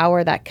 that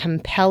power, that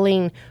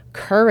compelling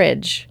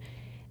courage,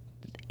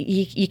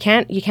 you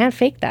can't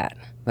fake that.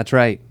 That's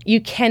right.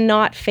 You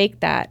cannot fake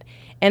that.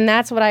 And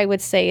that's what I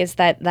would say is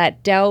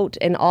that doubt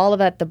and all of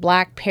that, the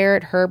Black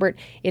Parrot, Herbert,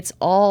 it's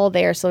all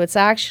there. So it's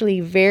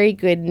actually very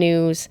good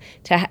news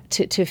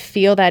to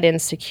feel that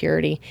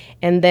insecurity.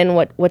 And then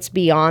what's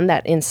beyond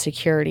that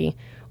insecurity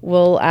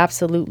will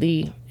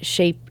absolutely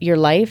shape your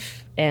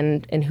life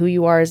and who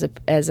you are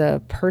as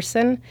a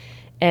person.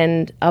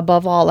 And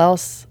above all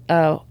else,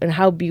 and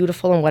how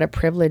beautiful and what a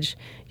privilege,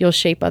 you'll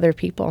shape other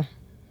people.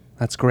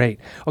 That's great.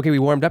 Okay, we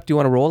warmed up. Do you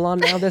want to roll on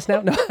now?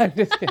 No, I'm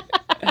just kidding.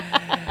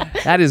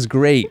 That is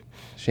great,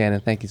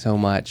 Shannon. Thank you so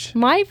much.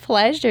 My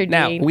pleasure, Dean.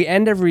 Now, we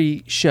end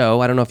every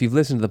show. I don't know if you've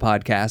listened to the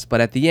podcast, but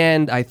at the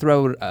end, I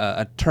throw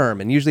a term,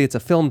 and usually it's a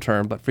film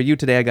term. But for you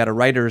today, I got a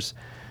writer's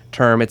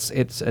term. It's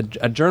a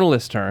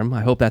journalist term.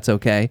 I hope that's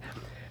okay.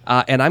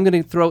 And I'm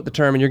going to throw out the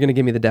term, and you're going to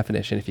give me the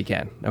definition if you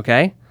can.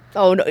 Okay?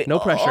 Oh no! No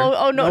pressure.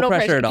 No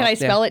pressure at all. Can I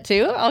spell it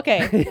too?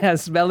 Okay. Yeah,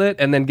 spell it,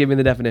 and then give me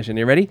the definition.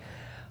 You ready?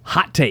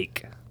 Hot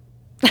take.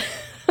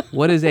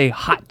 What is a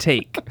hot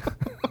take?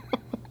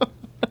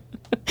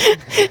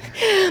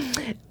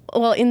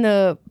 Well, in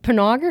the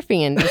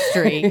pornography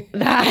industry,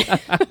 that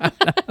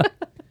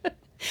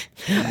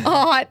a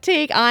hot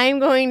take I'm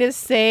going to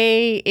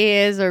say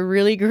is a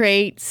really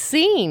great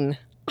scene.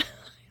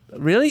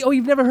 Really? Oh,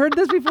 you've never heard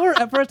this before?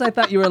 At first, I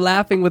thought you were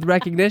laughing with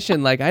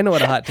recognition. Like, I know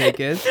what a hot take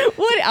is.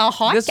 What a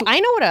hot? I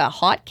know what a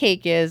hot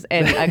cake is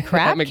and a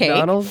crab at cake.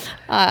 McDonald's?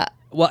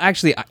 Well,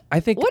 actually, I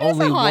think What is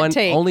a hot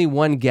take? only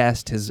one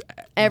guest has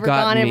Ever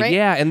gotten gone in, me. right?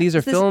 Yeah, and these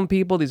are film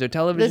people. These are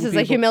television This is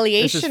people. a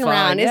humiliation This is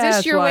round. Is this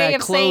that's your why way I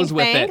of saying close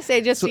with thanks?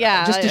 It. Just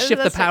to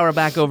shift the power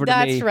back over to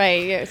me. That's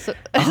right. Yeah, so,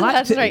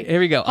 That's right. Here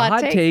we go. A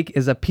hot take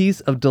is a piece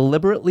of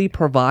deliberately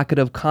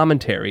provocative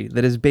commentary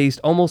that is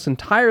based almost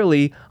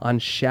entirely on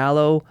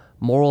shallow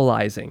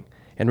moralizing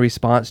in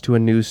response to a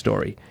news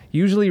story,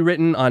 usually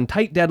written on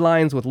tight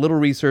deadlines with little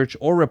research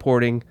or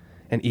reporting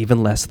and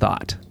even less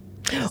thought.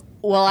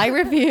 Well, I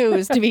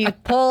refuse to be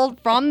pulled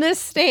from this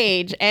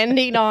stage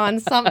ending on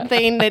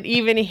something that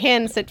even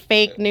hints at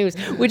fake news,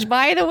 which,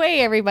 by the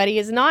way, everybody,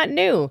 is not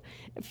new.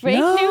 Fake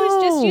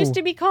news just used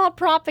to be called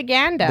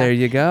propaganda. There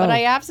you go. But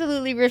I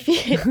absolutely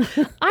refuse.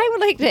 I would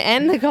like to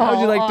end the call. How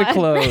would you like to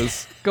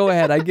close? Go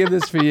ahead. I give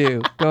this for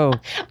you. Go.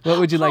 What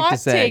would you like to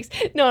say?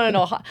 Takes. No.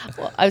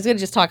 Well, I was going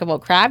to just talk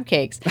about crab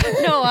cakes.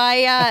 No,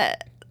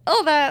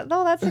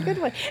 that's a good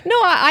one. No,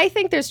 I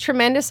think there's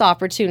tremendous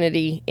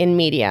opportunity in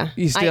media.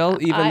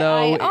 Even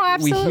though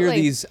we hear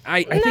these,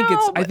 I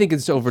think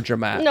it's over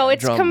dramatic. No,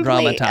 it's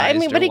dramatized. I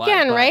mean, but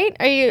again, right?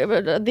 Are you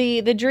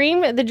the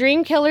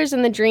dream killers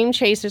and the dream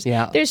chasers?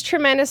 Yeah. There's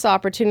tremendous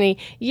opportunity.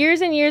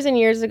 Years and years and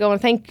years ago,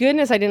 and thank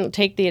goodness I didn't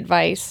take the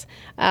advice.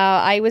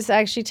 I was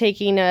actually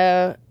taking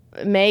a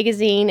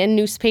magazine and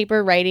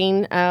newspaper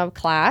writing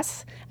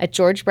class at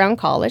George Brown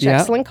College,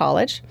 excellent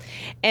college.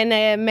 And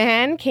a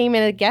man came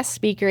in, a guest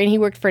speaker, and he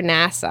worked for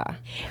NASA.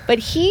 But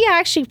he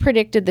actually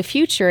predicted the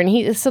future, and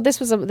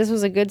this was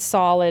a good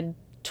solid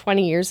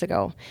 20 years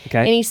ago. Okay.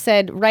 And he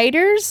said,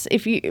 writers,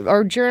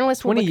 or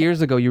journalists... 20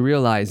 years ago, you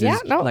realize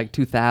is like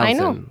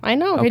 2000. I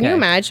know. Okay. Can you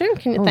imagine?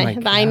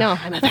 I know.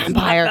 I'm a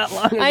vampire.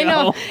 I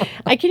know.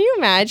 Can you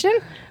imagine?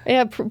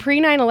 Yeah,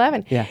 pre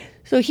 9/11. Yeah.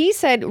 So he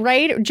said,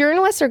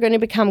 journalists are going to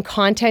become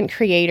content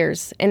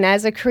creators. And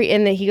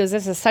he goes,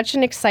 this is such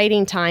an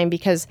exciting time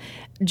because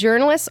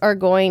journalists are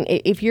going,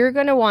 if you're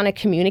going to want to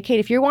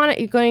communicate, if you're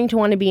going to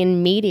want to be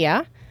in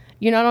media,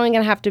 you're not only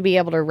going to have to be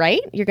able to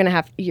write, you're going to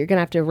have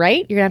to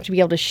write, you're going to have to be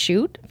able to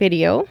shoot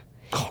video.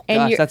 Oh,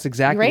 gosh, that's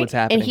exactly what's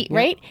happening.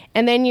 Right?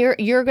 And then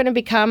you're going to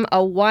become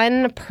a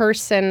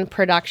one-person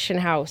production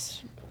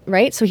house,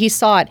 right? So he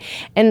saw it.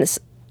 And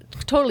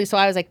totally. So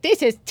I was like,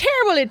 this is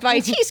terrible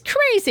advice. He's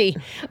crazy,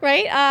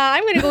 right?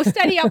 I'm going to go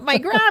study up my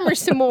grammar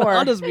some more.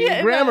 I'll just be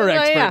a grammar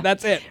expert. Yeah.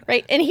 That's it.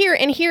 Right. And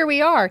here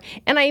we are.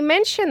 And I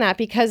mention that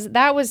because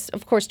that was,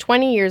 of course,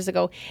 20 years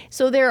ago.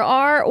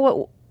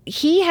 So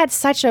he had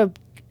such a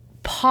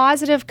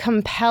positive,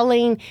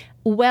 compelling,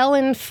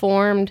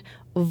 well-informed,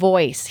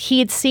 voice. He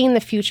had seen the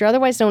future,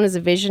 otherwise known as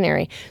a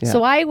visionary.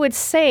 So I would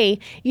say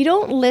you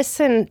don't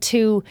listen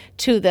to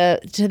the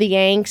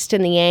angst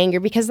and the anger,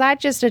 because that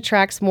just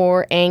attracts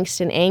more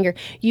angst and anger.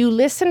 You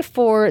listen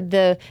for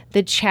the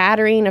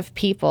chattering of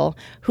people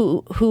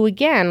who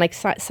again, like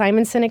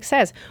Simon Sinek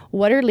says,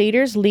 what are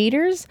leaders?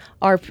 Leaders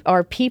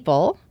are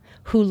people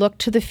who look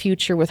to the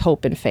future with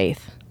hope and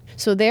faith.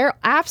 So there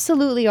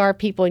absolutely are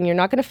people, and you're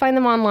not going to find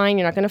them online,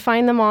 you're not going to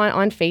find them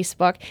on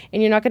Facebook,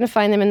 and you're not going to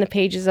find them in the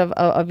pages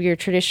of your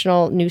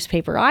traditional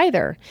newspaper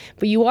either.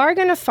 But you are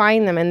going to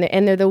find them,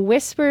 and they're the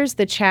whispers,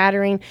 the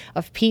chattering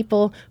of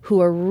people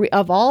who are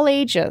of all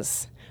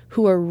ages,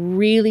 who are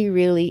really,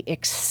 really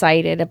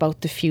excited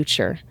about the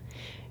future.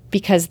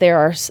 Because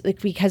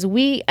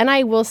we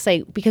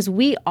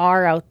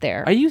are out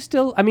there. Are you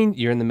still? I mean,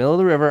 you're in the middle of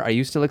the river. Are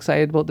you still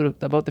excited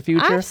about the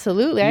future?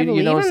 Absolutely, I believe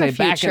you don't in say the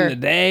future. Back in the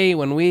day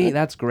when we.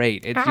 That's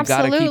great.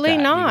 Absolutely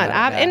not.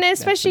 And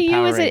especially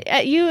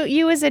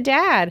you as a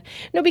dad.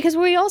 No, because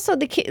we also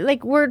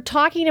we're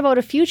talking about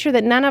a future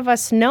that none of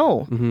us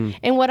know.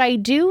 And what I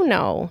do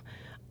know,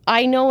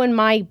 I know in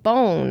my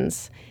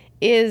bones,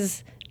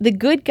 is the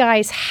good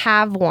guys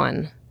have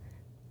one.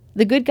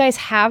 The good guys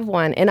have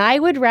one. And I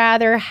would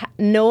rather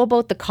know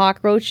about the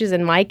cockroaches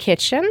in my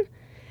kitchen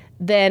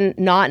than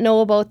not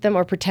know about them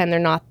or pretend they're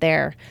not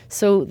there.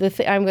 So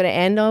I'm going to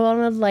end on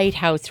a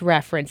lighthouse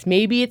reference.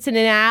 Maybe it's an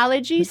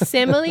analogy,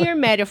 simile, or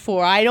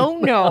metaphor. I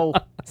don't know.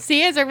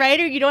 See, as a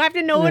writer, you don't have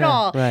to know it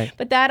all. Right.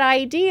 But that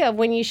idea of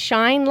when you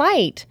shine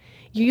light,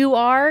 you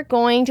are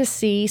going to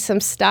see some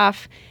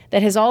stuff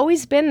that has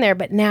always been there,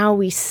 but now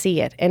we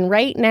see it. And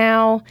right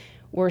now,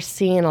 we're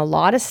seeing a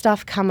lot of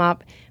stuff come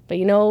up. But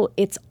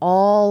it's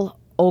all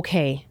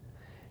okay.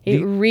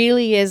 It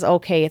really is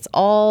okay. It's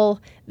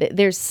all,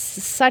 there's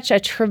such a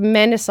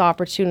tremendous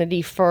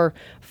opportunity for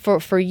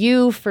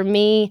you, for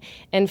me,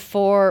 and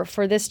for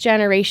this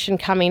generation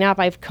coming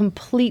up. I have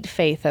complete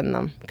faith in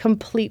them.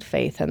 Complete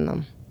faith in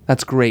them.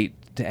 That's great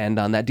to end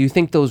on that. Do you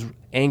think those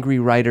angry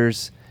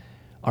writers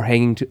are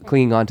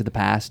clinging on to the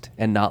past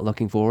and not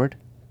looking forward?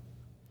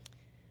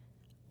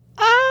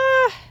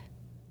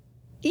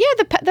 Yeah,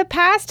 the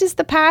past is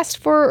the past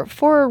for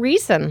a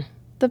reason.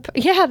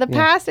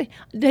 Past.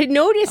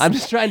 Notice. I'm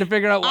just trying to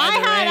figure out why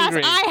they're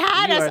angry.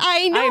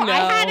 I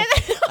know.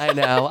 I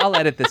know. I'll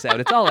edit this out.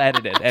 It's all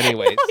edited,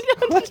 anyways.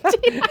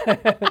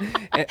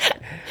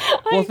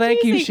 Well,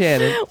 thank you,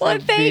 Shannon, for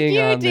being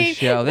on the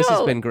show. This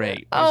has been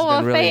great. This has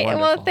been really wonderful.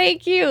 Well,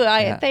 thank you.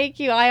 Thank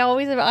you. I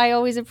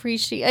always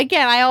appreciate.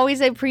 Again, I always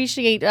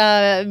appreciate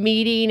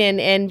meeting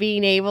and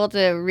being able to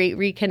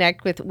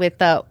reconnect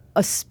with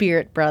a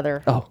spirit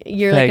brother. Oh,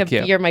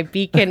 you're my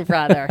beacon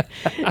brother.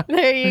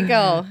 There you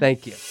go.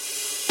 Thank you.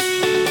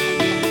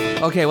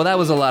 Okay, well, that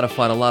was a lot of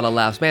fun, a lot of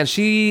laughs. Man,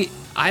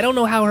 I don't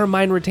know how her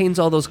mind retains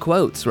all those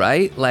quotes,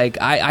 right? Like,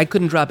 I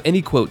couldn't drop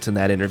any quotes in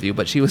that interview,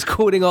 but she was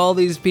quoting all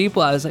these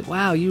people. I was like,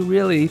 wow, you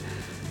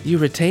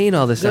retain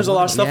all this. There's a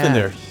lot of stuff in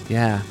there.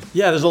 Yeah.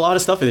 Yeah, there's a lot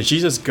of stuff in it. She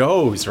just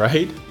goes,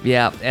 right?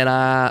 Yeah, and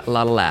a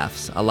lot of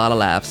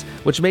laughs,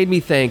 which made me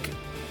think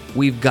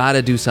we've got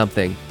to do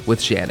something with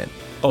Shannon.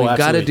 We've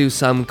got to do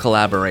some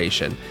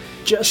collaboration.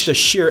 Just the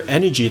sheer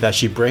energy that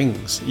she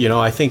brings.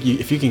 I think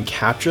if you can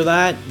capture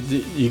that,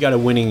 you got a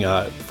winning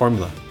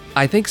formula.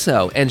 I think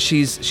so. And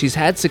she's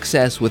had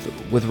success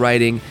with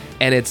writing,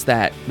 and it's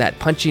that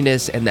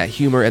punchiness and that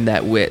humor and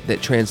that wit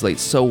that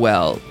translates so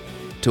well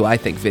to, I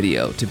think,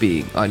 video, to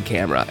being on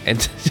camera.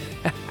 And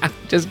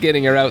just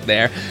getting her out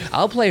there.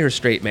 I'll play her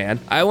straight man.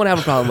 I won't have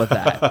a problem with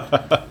that.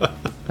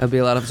 That'd be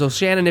a lot of... So,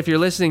 Shannon, if you're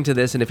listening to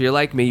this, and if you're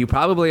like me, you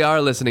probably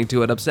are listening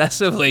to it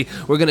obsessively,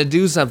 we're going to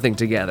do something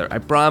together. I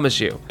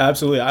promise you.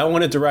 Absolutely. I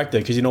want to direct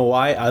it, because you know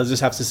why? I'll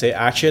just have to say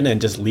action and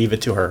just leave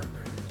it to her.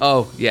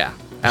 Oh, yeah.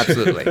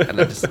 Absolutely. And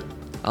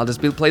I'll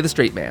just play the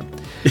straight man.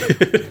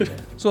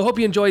 So I hope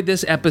you enjoyed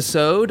this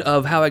episode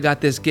of How I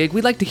Got This Gig.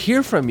 We'd like to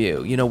hear from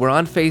you. We're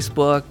on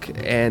Facebook,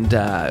 and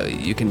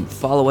you can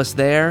follow us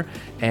there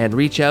and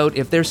reach out.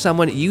 If there's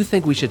someone you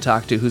think we should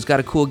talk to who's got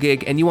a cool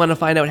gig and you want to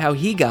find out how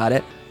he got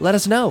it, let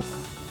us know.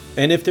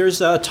 And if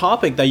there's a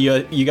topic that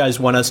you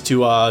guys want us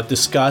to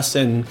discuss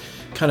and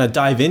kind of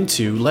dive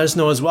into, let us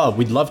know as well.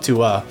 We'd love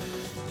to,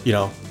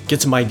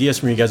 get some ideas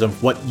from you guys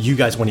of what you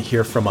guys want to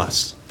hear from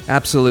us.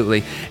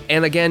 Absolutely.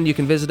 And again, you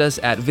can visit us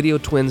at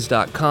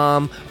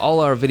videotwins.com. All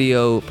our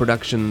video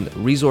production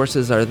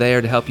resources are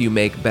there to help you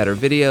make better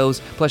videos.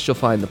 Plus, you'll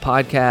find the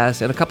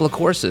podcast and a couple of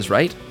courses,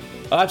 right?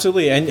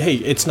 Absolutely. And hey,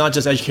 it's not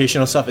just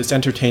educational stuff, it's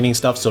entertaining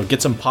stuff. So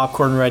get some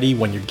popcorn ready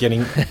when you're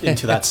getting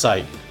into that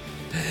site.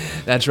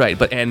 That's right.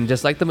 And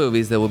just like the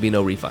movies, there will be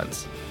no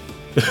refunds.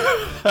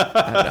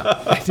 I don't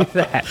know. I do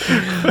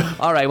that.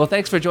 All right. Well,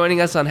 thanks for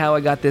joining us on How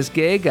I Got This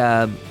Gig.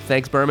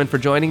 Thanks, Berman, for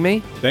joining me.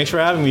 Thanks for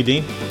having me,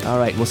 Dean. All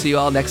right. We'll see you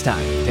all next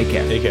time. Take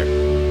care. Take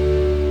care.